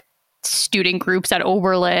 like student groups at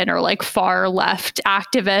Oberlin or like far left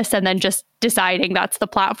activists, and then just deciding that's the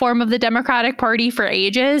platform of the Democratic Party for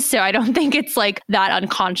ages. So I don't think it's like that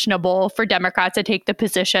unconscionable for Democrats to take the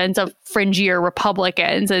positions of fringier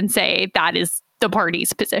Republicans and say that is the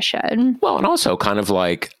party's position. Well, and also kind of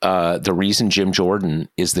like the reason Jim Jordan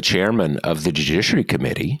is the chairman of the Judiciary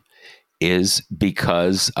Committee is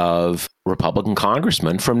because of Republican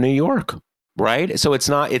congressmen from New York. Right. So it's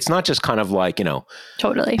not just kind of like,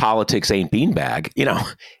 totally politics ain't beanbag,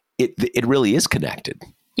 it really is connected.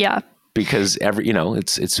 Yeah. Because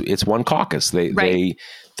it's one caucus. They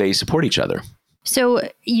support each other. So,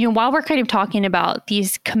 while we're kind of talking about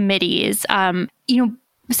these committees,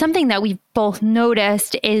 something that we've both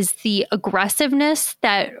noticed is the aggressiveness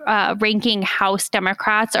that ranking House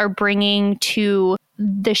Democrats are bringing to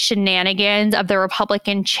the shenanigans of the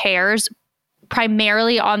Republican chairs,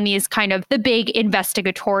 primarily on these kind of the big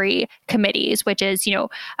investigatory committees, which is,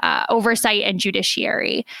 oversight and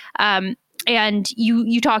judiciary. And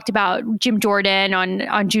you talked about Jim Jordan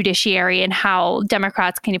on judiciary and how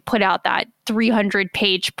Democrats kind of put out that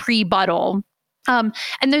 300-page pre-buttal. And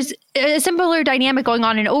there's a similar dynamic going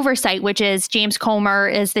on in oversight, which is James Comer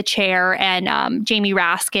is the chair and Jamie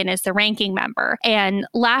Raskin is the ranking member. And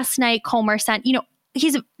last night, Comer sent,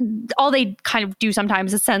 all they kind of do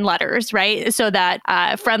sometimes is send letters, right? So that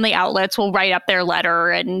friendly outlets will write up their letter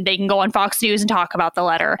and they can go on Fox News and talk about the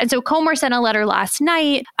letter. And so Comer sent a letter last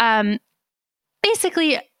night,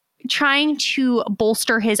 basically trying to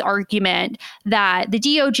bolster his argument that the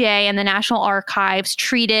DOJ and the National Archives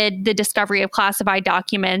treated the discovery of classified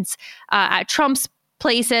documents at Trump's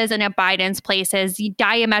places and at Biden's places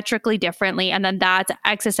diametrically differently. And then that's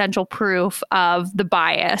existential proof of the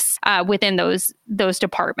bias within those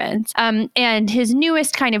departments. And his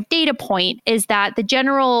newest kind of data point is that the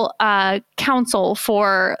general counsel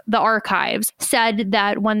for the archives said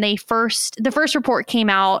that when the first report came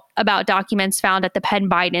out about documents found at the Penn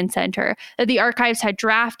Biden Center, that the archives had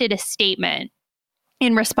drafted a statement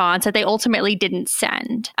in response that they ultimately didn't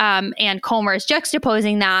send. And Comer is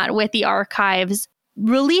juxtaposing that with the archives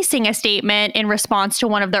releasing a statement in response to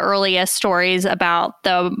one of the earliest stories about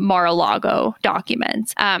the Mar-a-Lago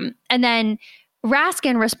documents. And then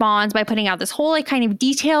Raskin responds by putting out this whole like kind of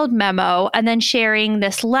detailed memo and then sharing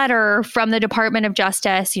this letter from the Department of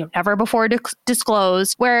Justice, never before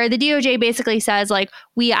disclosed, where the DOJ basically says like,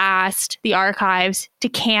 we asked the archives to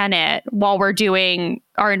can it while we're doing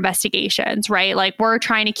our investigations, right? Like we're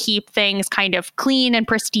trying to keep things kind of clean and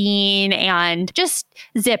pristine and just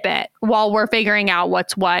zip it while we're figuring out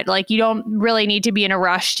what's what. Like you don't really need to be in a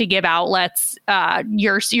rush to give outlets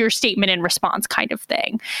your statement in response kind of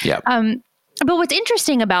thing. Yeah. But what's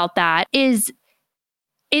interesting about that is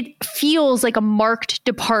it feels like a marked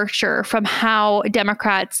departure from how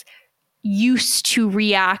Democrats used to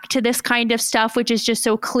react to this kind of stuff, which is just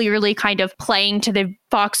so clearly kind of playing to the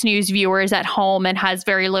Fox News viewers at home and has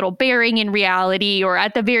very little bearing in reality, or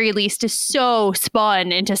at the very least is so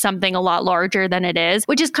spun into something a lot larger than it is,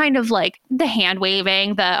 which is kind of like the hand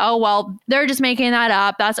waving, oh, well, they're just making that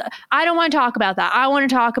up. I don't want to talk about that. I want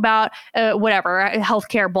to talk about whatever,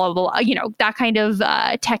 healthcare, blah, blah, blah, that kind of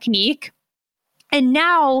technique. And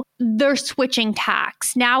now they're switching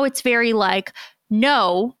tacks. Now it's very like,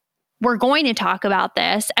 no, we're going to talk about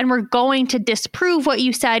this and we're going to disprove what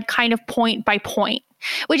you said kind of point by point,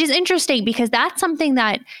 which is interesting because that's something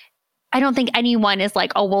that I don't think anyone is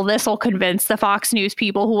like, oh, well, this will convince the Fox News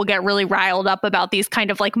people who will get really riled up about these kind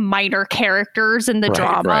of like minor characters in the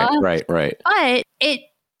drama. Right. But it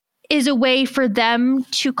is a way for them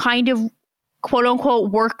to kind of quote unquote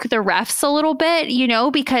work the refs a little bit,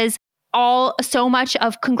 because so much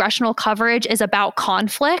of congressional coverage is about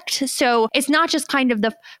conflict. So it's not just kind of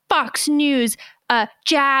the Fox News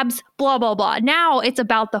jabs, blah, blah, blah. Now it's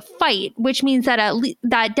about the fight, which means that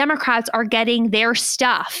that Democrats are getting their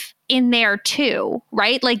stuff in there too,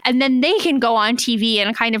 right? Like, and then they can go on TV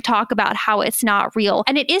and kind of talk about how it's not real.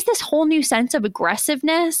 And it is this whole new sense of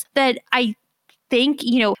aggressiveness that I think,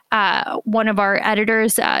 one of our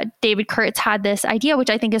editors, David Kurtz, had this idea, which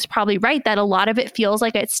I think is probably right, that a lot of it feels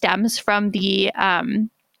like it stems from the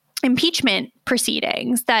impeachment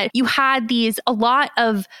proceedings, that you had a lot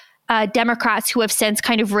of Democrats who have since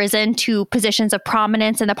kind of risen to positions of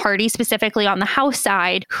prominence in the party, specifically on the House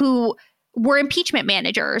side, who were impeachment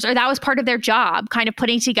managers, or that was part of their job, kind of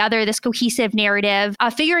putting together this cohesive narrative,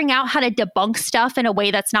 figuring out how to debunk stuff in a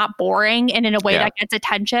way that's not boring and in a way that gets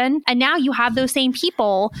attention. And now you have those same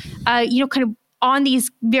people, kind of on these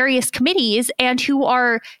various committees and who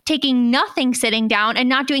are taking nothing sitting down and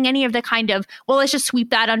not doing any of the kind of, well, let's just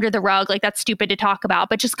sweep that under the rug. Like that's stupid to talk about,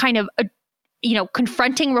 but just kind of,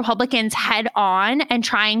 confronting Republicans head on and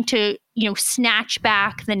trying to, snatch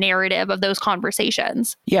back the narrative of those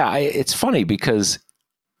conversations. Yeah, it's funny because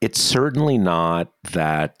it's certainly not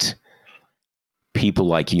that people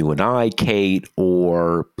like you and I, Kate,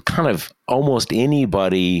 or kind of almost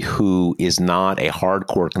anybody who is not a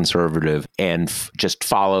hardcore conservative and just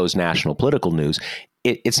follows national political news.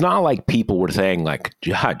 It's not like people were saying like,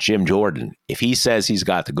 Jim Jordan, if he says he's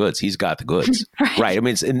got the goods, he's got the goods. Right. I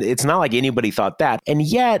mean, it's not like anybody thought that. And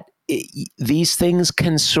yet these things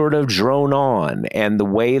can sort of drone on. And the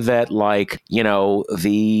way that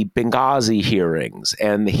the Benghazi hearings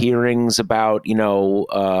and the hearings about,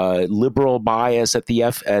 liberal bias at the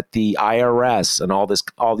IRS and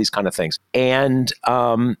all these kind of things. And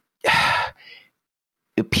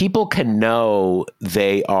people can know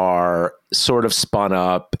they are sort of spun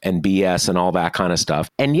up and BS and all that kind of stuff.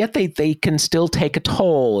 And yet they can still take a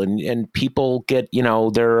toll and people get,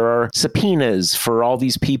 there are subpoenas for all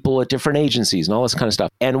these people at different agencies and all this kind of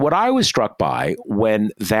stuff. And what I was struck by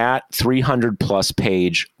when that 300 plus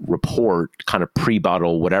page report, kind of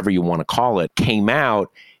pre-buttal, whatever you want to call it, came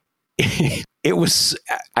out, it was,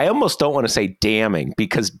 I almost don't want to say damning,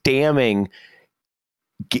 because damning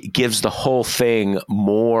gives the whole thing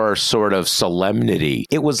more sort of solemnity.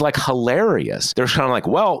 It was like hilarious. They're kind of like,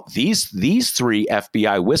 well, these three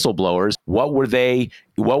FBI whistleblowers, how were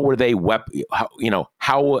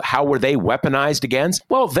they weaponized against?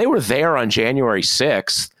 Well, they were there on January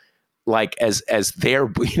 6th, like as they're,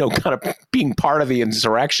 kind of being part of the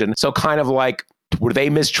insurrection. So kind of like, were they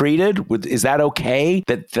mistreated? Is that okay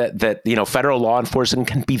that federal law enforcement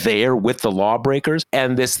can be there with the lawbreakers?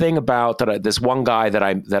 And this thing about this one guy that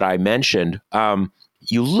I mentioned,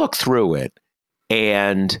 you look through it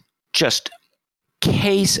and just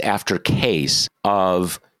case after case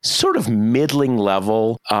of sort of middling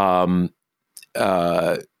level,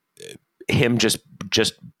 him just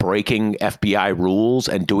breaking FBI rules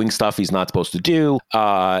and doing stuff he's not supposed to do,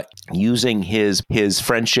 using his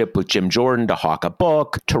friendship with Jim Jordan to hawk a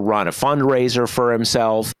book, to run a fundraiser for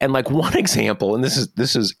himself. And like one example, and this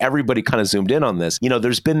is everybody kind of zoomed in on this,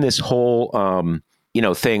 there's been this whole,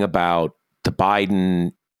 thing about the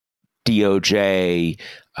Biden DOJ,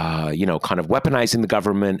 kind of weaponizing the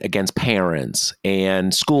government against parents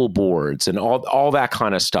and school boards and all that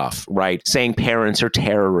kind of stuff, right? Saying parents are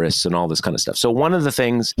terrorists and all this kind of stuff. So one of the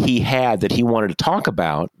things he had that he wanted to talk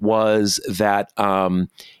about was that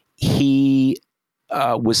he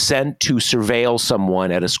was sent to surveil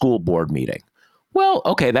someone at a school board meeting. Well,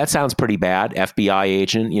 okay, that sounds pretty bad. FBI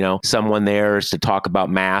agent, someone there is to talk about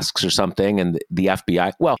masks or something, and the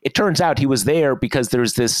FBI. Well, it turns out he was there because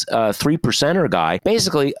there's this 3%er guy,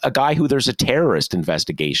 basically a guy who there's a terrorist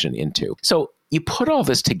investigation into. So you put all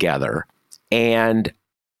this together, and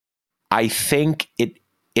I think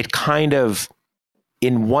it kind of,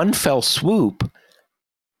 in one fell swoop,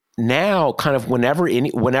 now kind of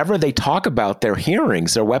whenever they talk about their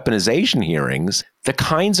hearings, their weaponization hearings, the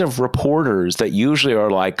kinds of reporters that usually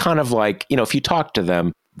are like, kind of like, if you talk to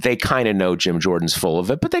them, they kind of know Jim Jordan's full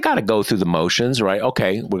of it, but they got to go through the motions, right?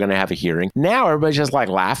 Okay, we're going to have a hearing. Now everybody's just like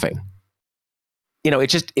laughing.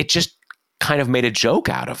 It just kind of made a joke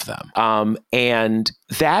out of them. And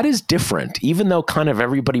that is different, even though kind of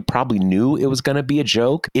everybody probably knew it was going to be a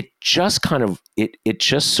joke. It just kind of, it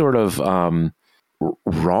just sort of,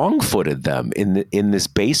 wrong-footed them in this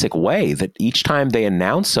basic way that each time they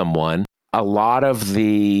announce someone, a lot of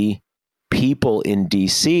the people in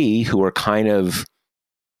DC who are kind of,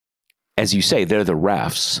 as you say, they're the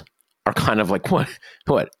refs, are kind of like,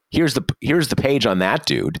 what? Here's the page on that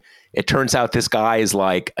dude. It turns out this guy is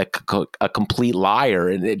like a complete liar,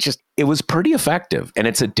 and it was pretty effective. And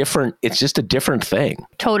it's just a different thing.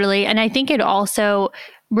 Totally. And I think it also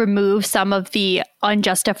remove some of the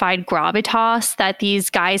unjustified gravitas that these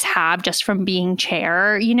guys have just from being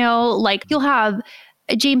chair. Like you'll have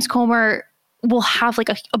James Comer will have like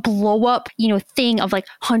a blow up, thing of like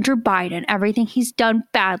Hunter Biden, everything he's done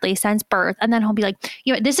badly since birth. And then he'll be like,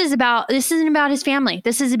 this isn't about his family.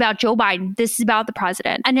 This is about Joe Biden. This is about the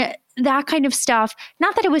president. And that kind of stuff,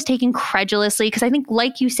 not that it was taken credulously, because I think,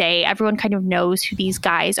 like you say, everyone kind of knows who these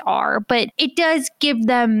guys are, but it does give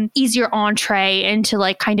them easier entree into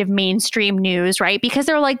like kind of mainstream news, right? Because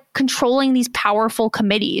they're like controlling these powerful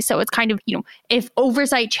committees. So it's kind of, if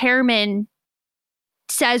oversight chairman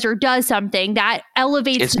says or does something, that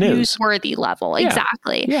elevates the newsworthy level. Yeah.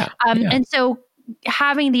 Exactly. Yeah. And so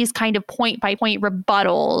having these kind of point by point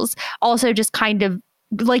rebuttals also just kind of,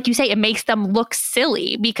 like you say, it makes them look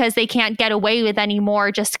silly because they can't get away with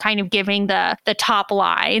anymore just kind of giving the top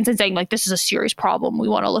lines and saying like, this is a serious problem we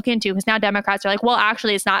want to look into. Because now Democrats are like, well,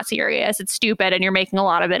 actually, it's not serious. It's stupid. And you're making a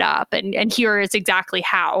lot of it up. And here is exactly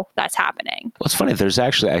how that's happening. Well, it's funny. There's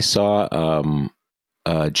actually, I saw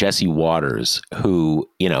Jesse Waters, who,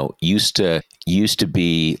 used to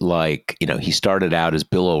be like, he started out as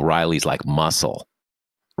Bill O'Reilly's like muscle.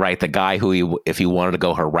 Right. The guy who, if he wanted to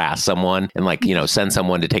go harass someone and like, send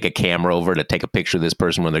someone to take a camera over to take a picture of this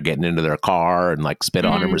person when they're getting into their car and like spit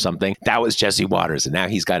on him or something. That was Jesse Waters. And now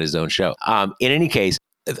he's got his own show. In any case,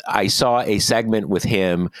 I saw a segment with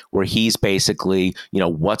him where he's basically,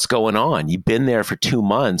 what's going on? You've been there for 2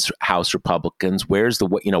 months, House Republicans. Where's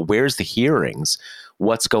the hearings?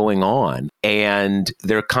 What's going on? And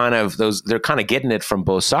they're kind of getting it from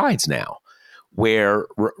both sides now, where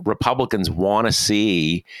Republicans want to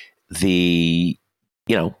see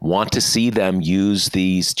want to see them use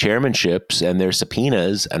these chairmanships and their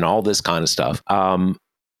subpoenas and all this kind of stuff.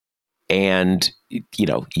 And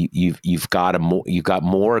you've got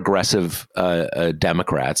more aggressive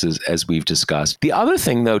Democrats as we've discussed. The other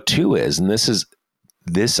thing though too is, and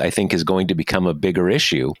this I think is going to become a bigger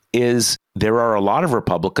issue, is there are a lot of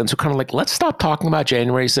Republicans who are kind of like, let's stop talking about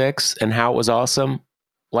January 6th and how it was awesome.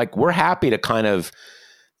 Like, we're happy to kind of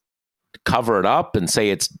cover it up and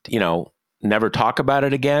say it's, never talk about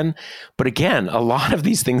it again. But again, a lot of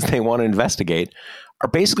these things they want to investigate are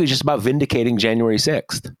basically just about vindicating January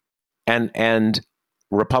 6th. And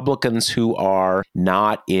Republicans who are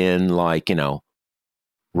not in like,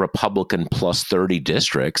 Republican plus 30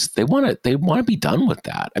 districts, they want to be done with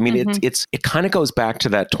that. I mean, it kind of goes back to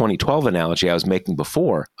that 2012 analogy I was making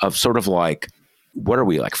before of sort of like, what are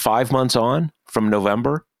we, like 5 months on from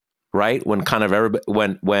November, right? When kind of everybody,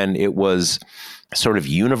 when it was sort of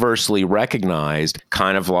universally recognized,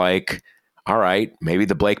 kind of like, all right, maybe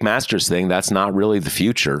the Blake Masters thing, that's not really the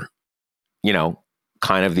future.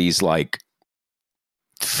 Kind of these like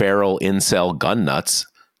feral incel gun nuts.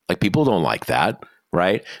 Like, people don't like that,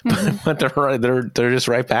 right? But they're just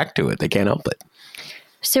right back to it. They can't help it.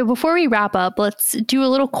 So before we wrap up, let's do a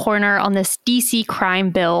little corner on this DC crime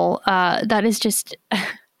bill that is just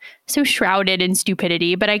so shrouded in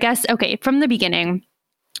stupidity. But I guess, okay, from the beginning.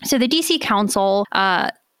 So the DC Council,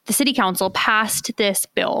 the City Council passed this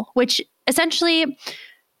bill, which essentially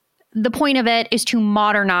the point of it is to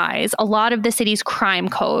modernize a lot of the city's crime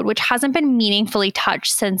code, which hasn't been meaningfully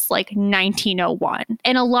touched since like 1901.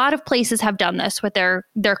 And a lot of places have done this with their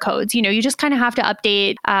codes. You know, you just kind of have to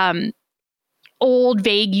update old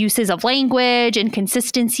vague uses of language,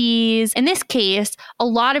 inconsistencies. In this case, a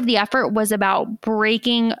lot of the effort was about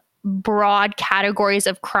breaking broad categories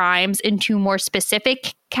of crimes into more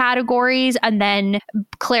specific categories and then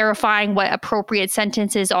clarifying what appropriate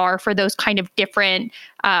sentences are for those kind of different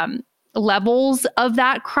levels of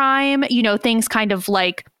that crime. You know, things kind of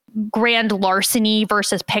like grand larceny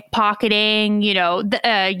versus pickpocketing, you know,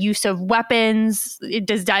 the use of weapons.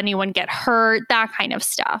 Does anyone get hurt? That kind of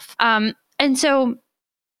stuff. And so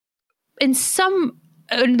in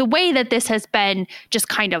the way that this has been just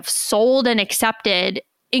kind of sold and accepted,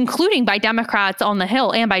 including by Democrats on the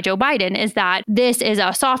Hill and by Joe Biden, is that this is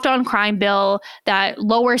a soft on crime bill that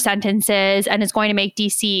lowers sentences and is going to make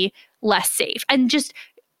DC less safe. And just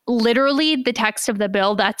literally the text of the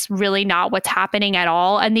bill, that's really not what's happening at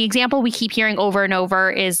all. And the example we keep hearing over and over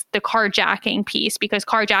is the carjacking piece, because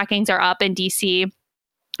carjackings are up in DC.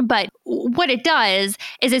 But what it does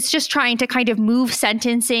is it's just trying to kind of move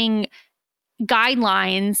sentencing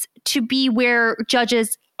guidelines to be where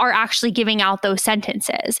judges are actually giving out those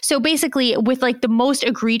sentences. So basically, with like the most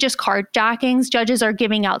egregious carjackings, judges are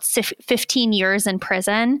giving out 15 years in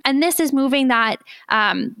prison. And this is moving that,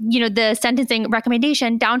 the sentencing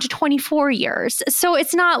recommendation down to 24 years. So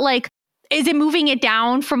it's not like, is it moving it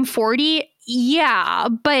down from 40? Yeah,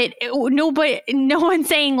 but no one's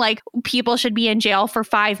saying like people should be in jail for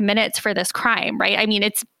 5 minutes for this crime, right? I mean,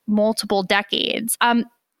 it's multiple decades.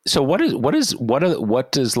 So what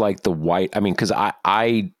does like the white? I mean, because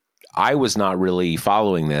I was not really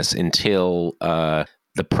following this until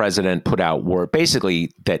the president put out word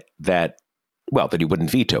basically that he wouldn't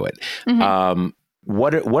veto it. Mm-hmm.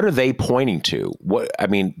 What are they pointing to? What I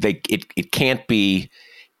mean, it can't be.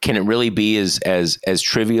 Can it really be as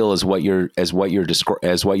trivial as what you're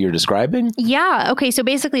describing? Yeah. Okay. So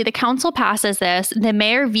basically, the council passes this, the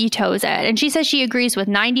mayor vetoes it, and she says she agrees with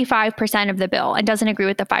 95% of the bill and doesn't agree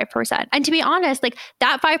with the 5%. And to be honest, like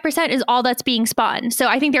that 5% is all that's being spun. So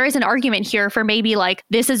I think there is an argument here for maybe like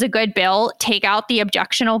this is a good bill, take out the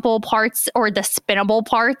objectionable parts or the spinnable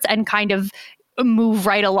parts, and kind of move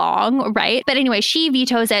right along, right? But anyway, she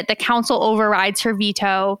vetoes it. The council overrides her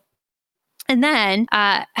veto. And then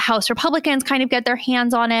House Republicans kind of get their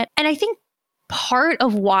hands on it. And I think part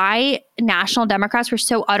of why national Democrats were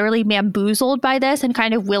so utterly bamboozled by this and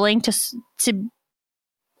kind of willing to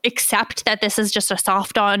accept that this is just a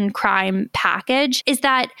soft on crime package is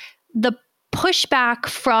that the pushback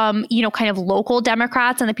from, kind of local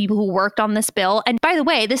Democrats and the people who worked on this bill. And by the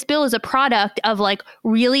way, this bill is a product of like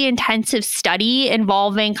really intensive study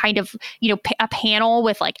involving kind of, a panel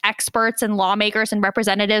with like experts and lawmakers and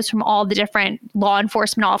representatives from all the different law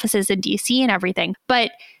enforcement offices in DC and everything.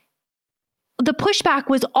 But the pushback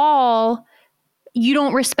was all, you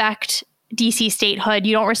don't respect DC statehood.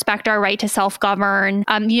 You don't respect our right to self-govern.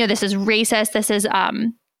 This is racist. This is,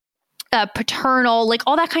 paternal, like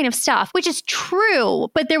all that kind of stuff, which is true.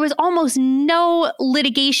 But there was almost no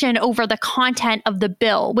litigation over the content of the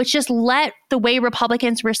bill, which just let the way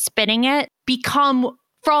Republicans were spinning it become,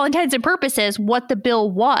 for all intents and purposes, what the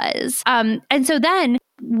bill was. And so then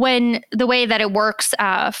when the way that it works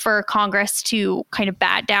for Congress to kind of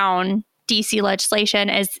bat down DC legislation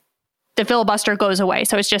is the filibuster goes away.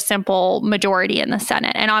 So it's just simple majority in the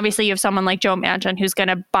Senate. And obviously you have someone like Joe Manchin who's going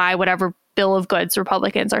to buy whatever bill of goods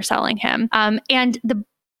Republicans are selling him. And the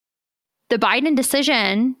Biden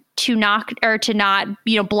decision to not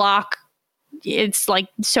block, it's like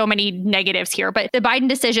so many negatives here, but the Biden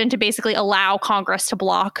decision to basically allow Congress to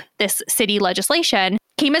block this city legislation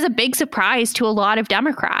came as a big surprise to a lot of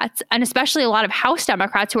Democrats, and especially a lot of House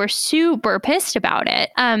Democrats who are super pissed about it.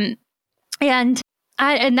 And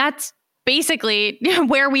that's basically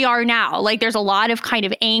where we are now. Like there's a lot of kind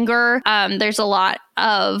of anger. There's a lot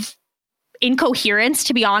of incoherence,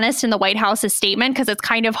 to be honest, in the White House's statement, because it's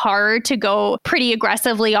kind of hard to go pretty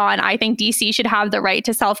aggressively on, I think DC should have the right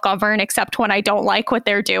to self-govern, except when I don't like what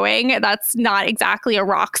they're doing. That's not exactly a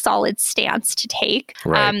rock solid stance to take.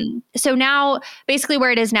 Right. So now, basically where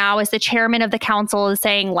it is now is the chairman of the council is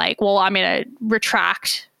saying like, well, I'm going to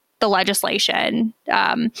retract the legislation.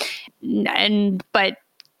 But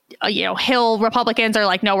Hill Republicans are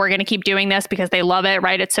like, no, we're going to keep doing this because they love it,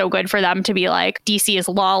 right? It's so good for them to be like, DC is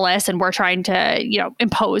lawless and we're trying to,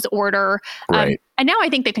 impose order. Right. And now I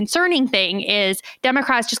think the concerning thing is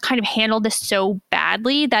Democrats just kind of handled this so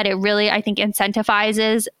badly that it really, I think,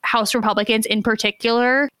 incentivizes House Republicans in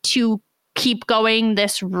particular to keep going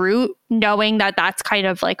this route, knowing that that's kind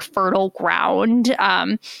of like fertile ground.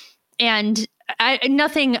 And I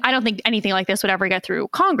don't think anything like this would ever get through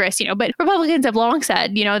Congress, but Republicans have long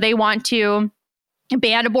said, they want to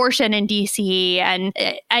ban abortion in DC and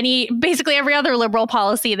basically every other liberal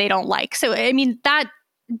policy they don't like. So, I mean, that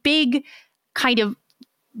big kind of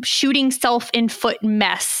shooting self in foot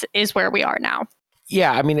mess is where we are now.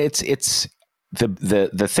 Yeah, I mean, it's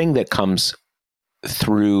the thing that comes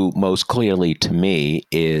through most clearly to me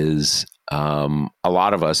is a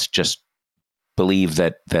lot of us just believe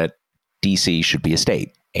that DC should be a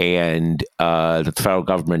state, and that the federal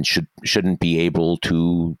government shouldn't be able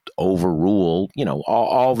to overrule,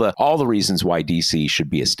 all the reasons why DC should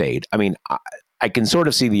be a state. I mean, I can sort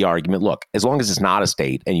of see the argument. Look, as long as it's not a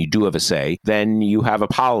state and you do have a say, then you have a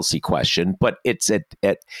policy question. But it's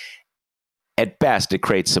at best, it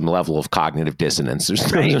creates some level of cognitive dissonance.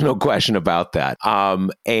 There's no question about that.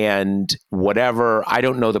 And whatever, I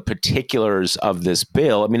don't know the particulars of this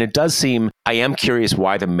bill. I mean, it does seem, I am curious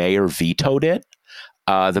why the mayor vetoed it.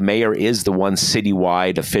 The mayor is the one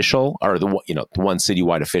citywide official, or the one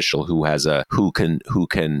citywide official who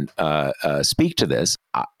can speak to this.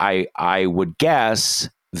 I would guess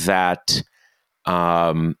that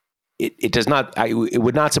it does not. It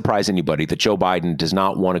would not surprise anybody that Joe Biden does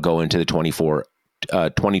not want to go into the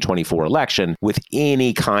 2024 election with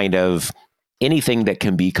anything that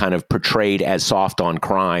can be kind of portrayed as soft on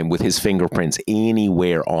crime with his fingerprints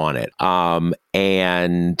anywhere on it.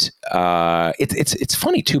 It's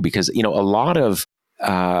funny too, because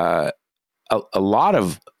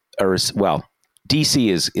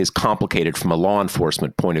DC is complicated from a law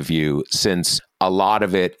enforcement point of view, since a lot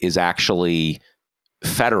of it is actually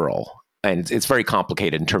federal. And it's very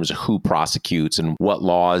complicated in terms of who prosecutes and what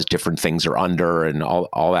laws different things are under and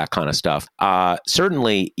all that kind of stuff.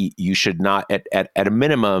 Certainly, you should not, at a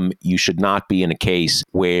minimum, you should not be in a case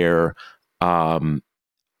where a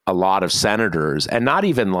lot of senators, and not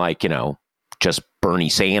even just Bernie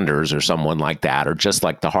Sanders or someone like that, or just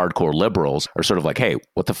like the hardcore liberals, are sort of like, hey,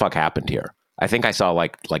 what the fuck happened here? I think I saw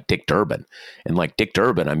like Dick Durbin, and like Dick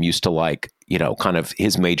Durbin, I'm used to kind of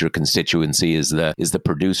his major constituency is the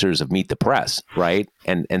producers of Meet the Press, right?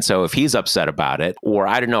 And so if he's upset about it, or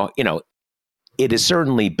I don't know, it is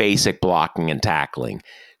certainly basic blocking and tackling.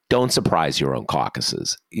 Don't surprise your own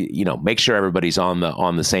caucuses. Make sure everybody's on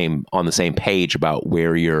the same page about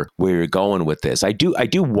where you're going with this. I do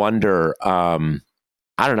wonder. I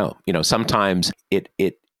don't know. Sometimes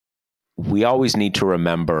we always need to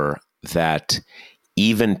remember that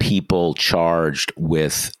even people charged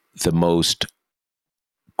with the most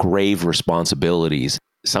grave responsibilities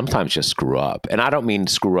sometimes just screw up. And I don't mean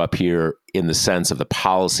screw up here in the sense of the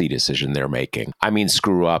policy decision they're making. I mean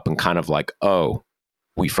screw up and kind of like, oh,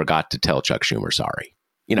 we forgot to tell Chuck Schumer sorry.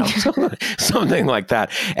 Something like that.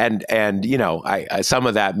 And I some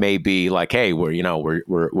of that may be like, hey, we're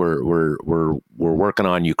working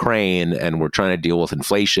on Ukraine and we're trying to deal with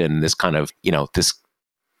inflation. This kind of,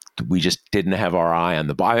 we just didn't have our eye on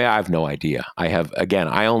the. I have no idea.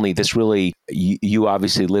 You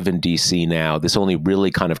obviously live in DC now. This only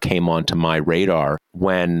really kind of came onto my radar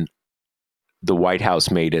when the White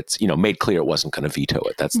House made clear it wasn't going to veto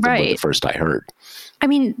it. That's the first I heard. I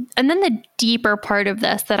mean, and then the deeper part of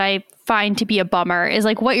this that I find to be a bummer is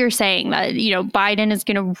like what you're saying, that, Biden is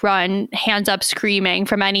going to run hands up screaming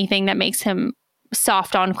from anything that makes him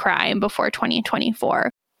soft on crime before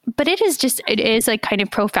 2024. But it is like kind of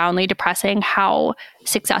profoundly depressing how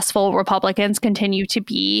successful Republicans continue to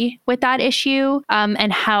be with that issue,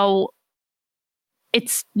 and how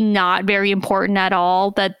it's not very important at all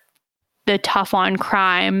that the tough on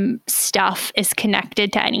crime stuff is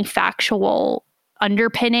connected to any factual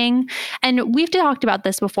underpinning. And we've talked about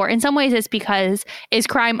this before. In some ways, it's because is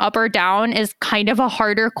crime up or down is kind of a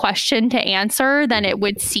harder question to answer than it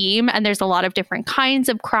would seem. And there's a lot of different kinds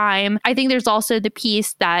of crime. I think there's also the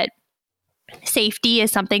piece that safety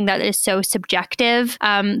is something that is so subjective,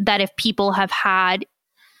 that if people have had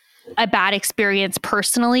a bad experience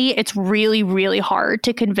personally, it's really, really hard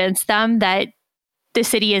to convince them that the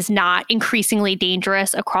city is not increasingly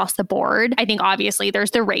dangerous across the board. I think obviously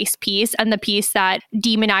there's the race piece, and the piece that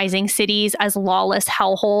demonizing cities as lawless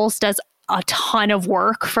hellholes does a ton of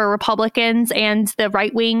work for Republicans and the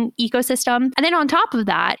right-wing ecosystem. And then on top of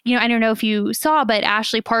that, I don't know if you saw, but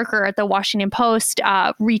Ashley Parker at the Washington Post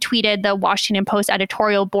retweeted the Washington Post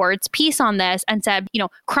editorial board's piece on this and said,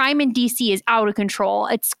 crime in DC is out of control.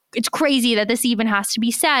 It's crazy that this even has to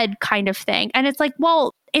be said, kind of thing. And it's like,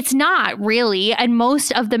 well, it's not really. And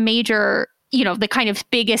most of the major, the kind of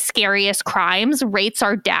biggest, scariest crimes rates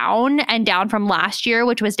are down, and down from last year,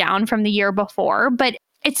 which was down from the year before. But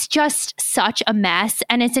it's just such a mess.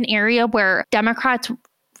 And it's an area where Democrats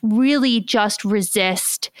really just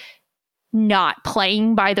resist not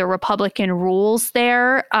playing by the Republican rules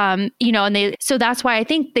there. So that's why I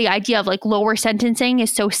think the idea of like lower sentencing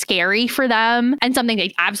is so scary for them and something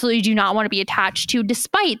they absolutely do not want to be attached to,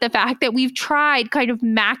 despite the fact that we've tried kind of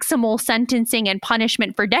maximal sentencing and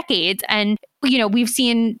punishment for decades. And, we've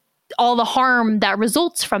seen all the harm that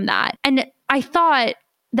results from that. And I thought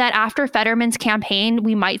that after Fetterman's campaign,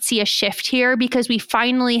 we might see a shift here because we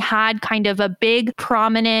finally had kind of a big,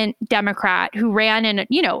 prominent Democrat who ran in,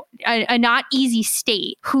 a not easy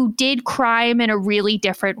state, who did crime in a really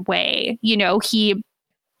different way. He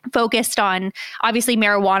focused on, obviously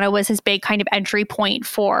marijuana was his big kind of entry point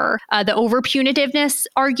for the over punitiveness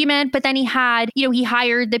argument. But then he had, he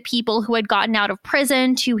hired the people who had gotten out of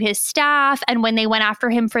prison to his staff. And when they went after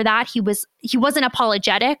him for that, he wasn't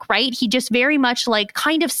apologetic, right? He just very much like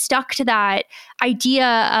kind of stuck to that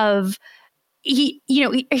idea of, he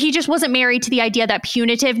just wasn't married to the idea that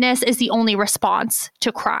punitiveness is the only response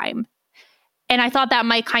to crime. And I thought that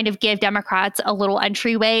might kind of give Democrats a little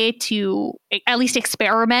entryway to at least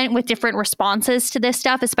experiment with different responses to this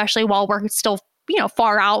stuff, especially while we're still,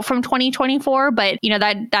 far out from 2024. But,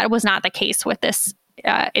 that was not the case with this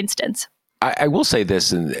instance. I will say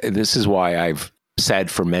this, and this is why I've said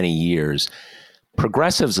for many years,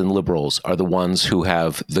 progressives and liberals are the ones who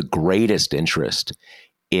have the greatest interest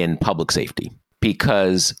in public safety,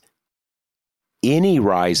 because any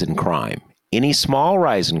rise in crime, any small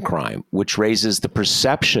rise in crime, which raises the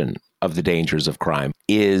perception of the dangers of crime,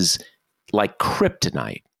 is like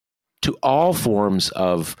kryptonite to all forms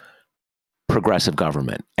of progressive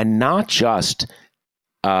government, and not just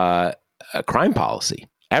a crime policy,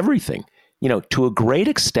 everything. To a great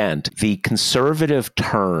extent, the conservative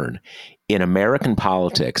turn in American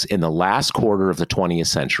politics in the last quarter of the 20th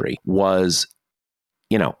century was,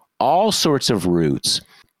 all sorts of roots,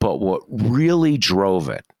 but what really drove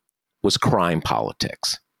it was crime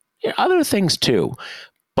politics. Other things too,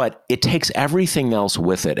 but it takes everything else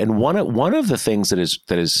with it. And one of the things that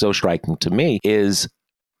is so striking to me is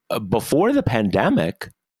before the pandemic,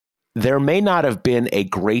 there may not have been a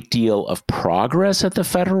great deal of progress at the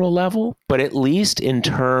federal level, but at least in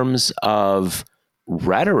terms of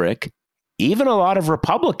rhetoric, even a lot of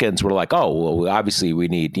Republicans were like, "Oh, well, obviously we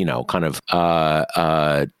need,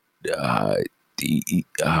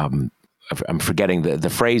 I'm forgetting the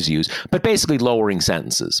phrase used, but basically lowering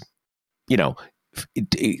sentences,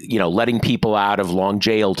 letting people out of long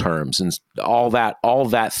jail terms and all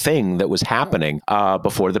that thing that was happening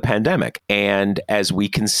before the pandemic." And as we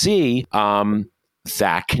can see,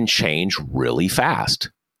 that can change really fast,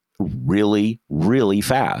 really, really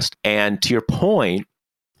fast. And to your point,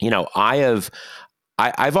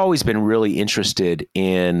 I've always been really interested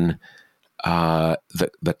in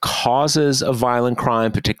the causes of violent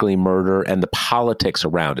crime, particularly murder, and the politics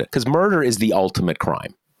around it. Because murder is the ultimate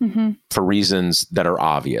crime for reasons that are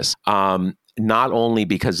obvious. Not only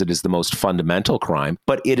because it is the most fundamental crime,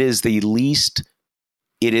 but it is the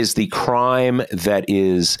crime that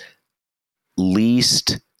is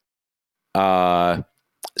least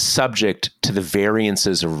subject to the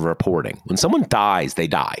variances of reporting. When someone dies, they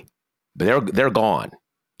die. But they're gone.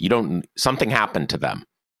 Something happened to them.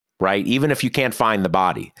 Right? Even if you can't find the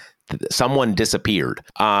body, someone disappeared.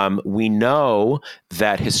 We know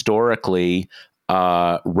that historically,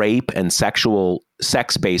 rape and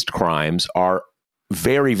sex-based crimes are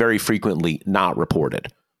very, very frequently not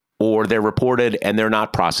reported, or they're reported and they're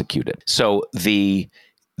not prosecuted. So the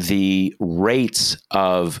rates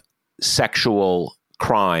of sexual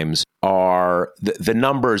crimes the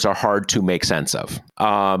numbers are hard to make sense of.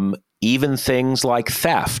 Even things like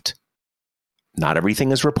theft. Not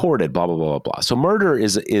everything is reported, blah, blah, blah, blah, blah. So murder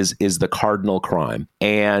is the cardinal crime.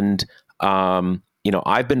 And,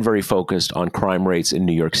 I've been very focused on crime rates in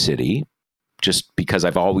New York City, just because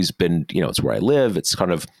I've always been, it's where I live. It's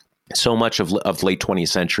kind of so much of late 20th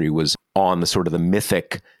century was on the sort of the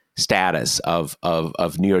mythic status of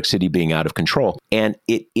New York City being out of control. And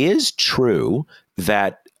it is true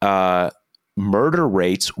that murder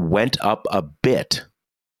rates went up a bit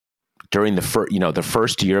during the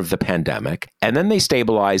first year of the pandemic, and then they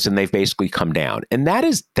stabilized and they've basically come down. And that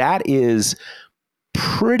is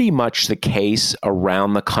pretty much the case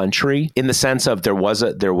around the country, in the sense of there was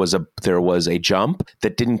a jump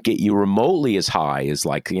that didn't get you remotely as high as the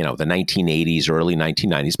 1980s or early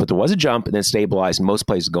 1990s, but there was a jump and then stabilized, and most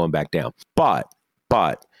places going back down. But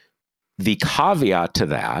the caveat to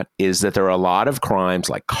that is that there are a lot of crimes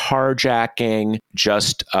like carjacking,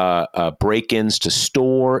 just break-ins to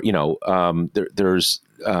store. There's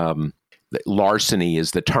larceny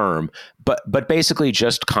is the term, but basically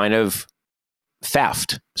just kind of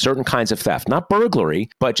theft, certain kinds of theft, not burglary,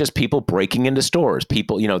 but just people breaking into stores,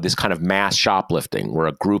 people, this kind of mass shoplifting where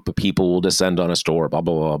a group of people will descend on a store, blah,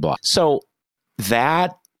 blah, blah, blah. So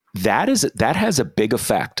that has a big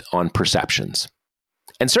effect on perceptions.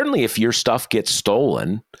 And certainly if your stuff gets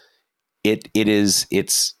stolen, it's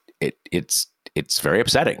very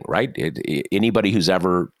upsetting, right? Anybody who's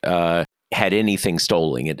ever had anything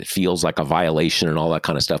stolen, it feels like a violation and all that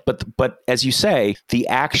kind of stuff. But as you say, the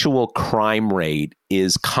actual crime rate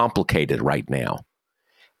is complicated right now.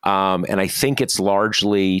 And I think it's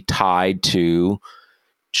largely tied to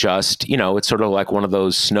just, it's sort of like one of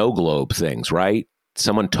those snow globe things, right?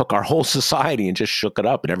 Someone took our whole society and just shook it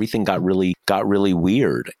up and everything got really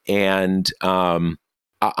weird. And I'm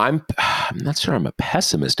not sure I'm a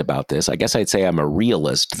pessimist about this. I guess I'd say I'm a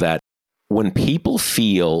realist that when people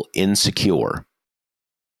feel insecure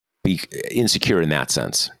in that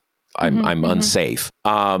sense, I'm unsafe.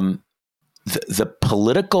 The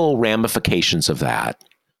political ramifications of that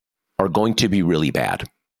are going to be really bad.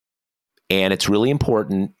 And it's really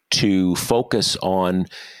important to focus on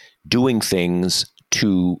doing things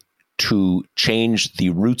to change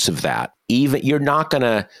the roots of that. Even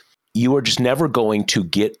you are just never going to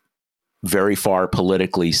get very far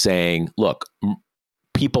politically saying, look,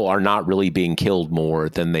 people are not really being killed more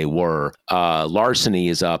than they were. Larceny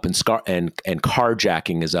is up and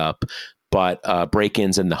carjacking is up, but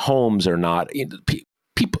break-ins in the homes are not.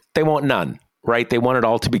 People, they want none, right? They want it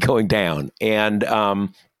all to be going down. And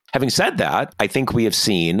having said that, I think we have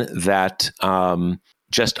seen that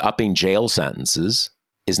just upping jail sentences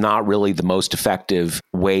is not really the most effective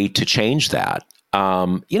way to change that.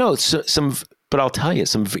 But I'll tell you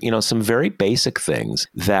some very basic things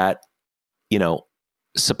that,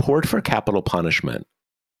 support for capital punishment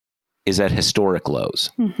is at historic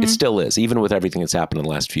lows. It still is, even with everything that's happened in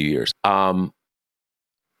the last few years. But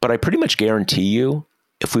I pretty much guarantee you,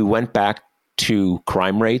 if we went back to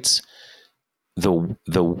crime rates, the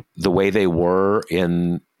way they were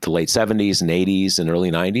in the late 70s and 80s and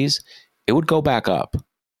early 90s, it would go back up.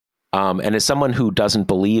 And as someone who doesn't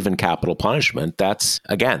believe in capital punishment, that's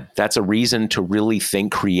a reason to really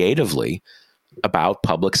think creatively about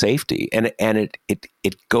public safety. And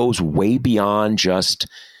it goes way beyond just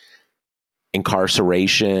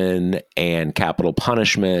incarceration and capital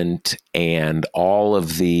punishment and all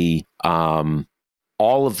of the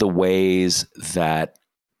ways that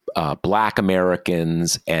Black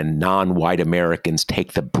Americans and non-white Americans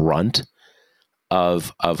take the brunt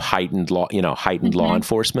of heightened law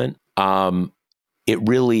enforcement. It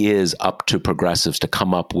really is up to progressives to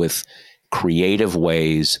come up with creative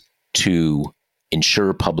ways to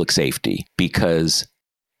ensure public safety, because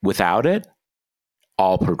without it,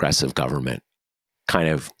 all progressive government kind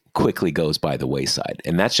of quickly goes by the wayside.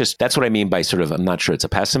 And that's what I mean by sort of, I'm not sure it's a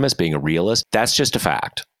pessimist, being a realist. That's just a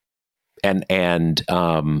fact. And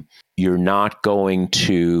you're not going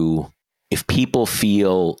to, if people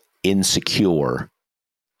feel insecure,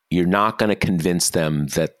 you're not going to convince them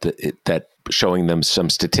that showing them some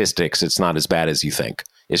statistics, it's not as bad as you think.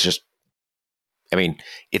 It's just,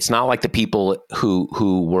 it's not like the people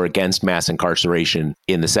who were against mass incarceration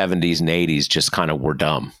in the 70s and 80s just kind of were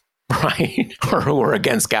dumb, right? Or who were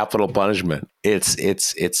against capital punishment. It's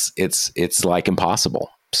like impossible.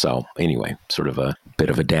 So anyway, sort of a bit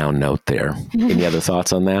of a down note there. Any other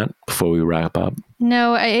thoughts on that before we wrap up?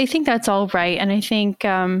 No, I think that's all right. And I think,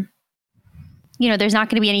 there's not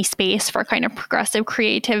going to be any space for kind of progressive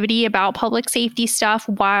creativity about public safety stuff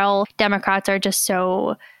while Democrats are just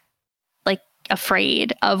so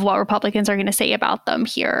afraid of what Republicans are going to say about them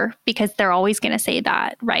here, because they're always going to say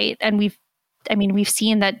that, right? And we've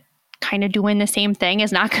seen that kind of doing the same thing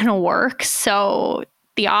is not going to work. So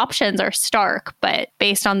the options are stark, but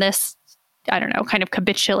based on this, I don't know, kind of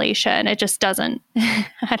capitulation, it just doesn't,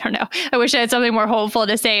 I don't know. I wish I had something more hopeful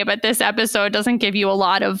to say, but this episode doesn't give you a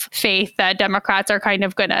lot of faith that Democrats are kind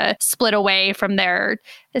of going to split away from their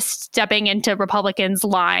stepping into Republicans'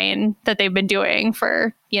 line that they've been doing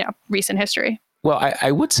for, recent history. Well,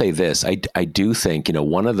 I would say this. I do think,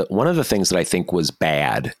 one of the things that I think was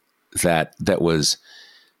bad, that was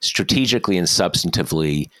strategically and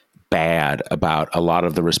substantively bad about a lot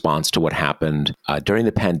of the response to what happened during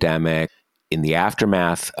the pandemic, in the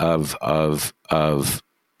aftermath of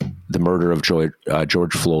the murder of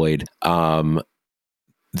George Floyd,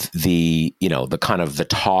 the kind of the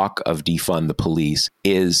talk of defund the police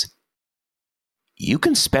is, you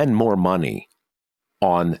can spend more money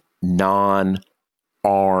on non-armed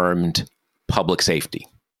public safety.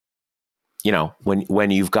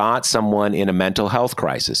 When you've got someone in a mental health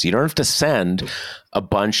crisis, you don't have to send a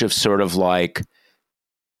bunch of sort of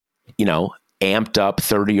amped up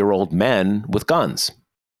 30-year-old men with guns.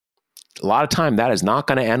 A lot of time that is not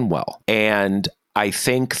going to end well. And I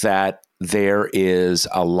think that there is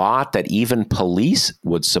a lot that even police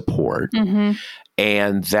would support,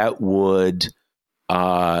 and that would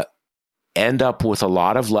end up with a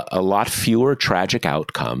lot fewer tragic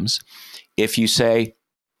outcomes if you say,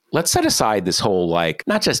 let's set aside this whole, like,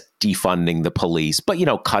 not just defunding the police, but,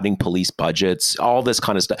 cutting police budgets, all this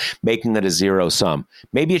kind of stuff, making it a zero sum.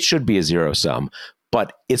 Maybe it should be a zero sum,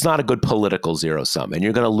 but it's not a good political zero sum, and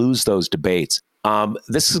you're going to lose those debates.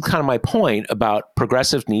 This is kind of my point about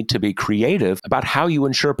progressives need to be creative about how you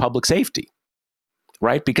ensure public safety,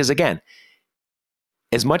 right? Because again,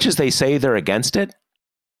 as much as they say they're against it,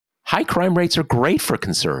 high crime rates are great for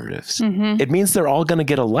conservatives. It means they're all going to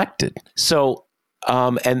get elected. So,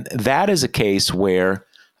 and that is a case where,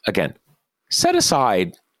 again, set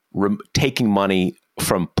aside taking money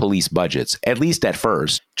from police budgets, at least at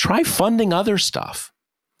first. Try funding other stuff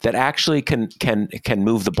that actually can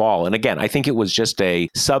move the ball. And again, I think it was just a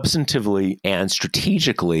substantively and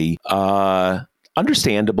strategically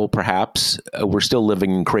understandable, perhaps. We're still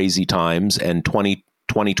living in crazy times, and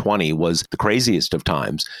 2020 was the craziest of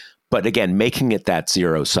times. But again, making it that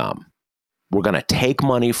zero sum. We're going to take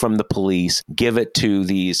money from the police, give it to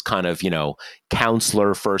these kind of,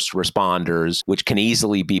 counselor first responders, which can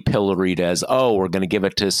easily be pilloried as, oh, we're going to give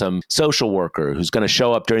it to some social worker who's going to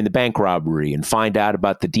show up during the bank robbery and find out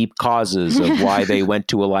about the deep causes of why they went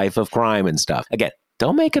to a life of crime and stuff. Again,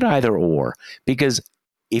 don't make it either or, because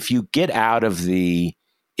if you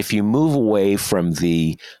move away from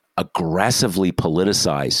the aggressively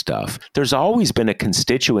politicized stuff, there's always been a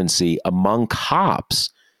constituency among cops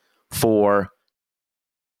for,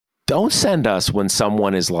 don't send us when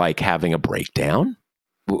someone is like having a breakdown.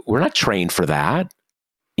 We're not trained for that,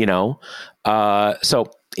 So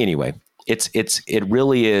anyway, it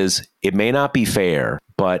really is. It may not be fair,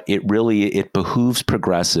 but it behooves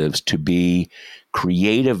progressives to be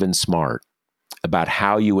creative and smart about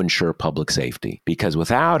how you ensure public safety, because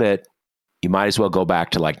without it, you might as well go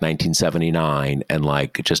back to like 1979 and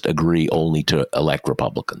just agree only to elect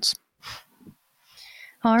Republicans.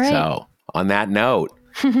 All right. So on that note,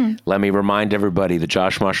 let me remind everybody, the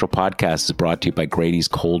Josh Marshall podcast is brought to you by Grady's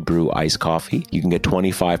Cold Brew Iced Coffee. You can get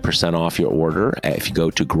 25% off your order if you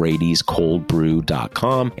go to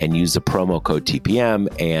Grady'sColdBrew.com and use the promo code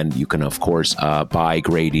TPM. And you can, of course, buy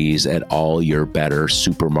Grady's at all your better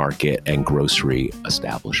supermarket and grocery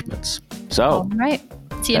establishments. So, all right.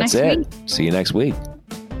 See you next week. See you next week.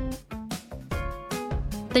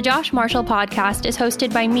 The Josh Marshall podcast is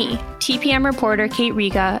hosted by me, TPM reporter Kate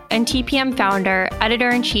Riga, and TPM founder,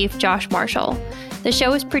 editor-in-chief Josh Marshall. The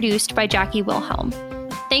show is produced by Jackie Wilhelm.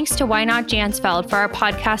 Thanks to Why Not Jansfeld for our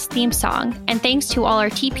podcast theme song, and thanks to all our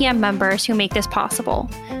TPM members who make this possible.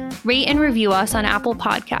 Rate and review us on Apple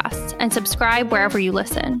Podcasts, and subscribe wherever you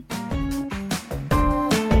listen.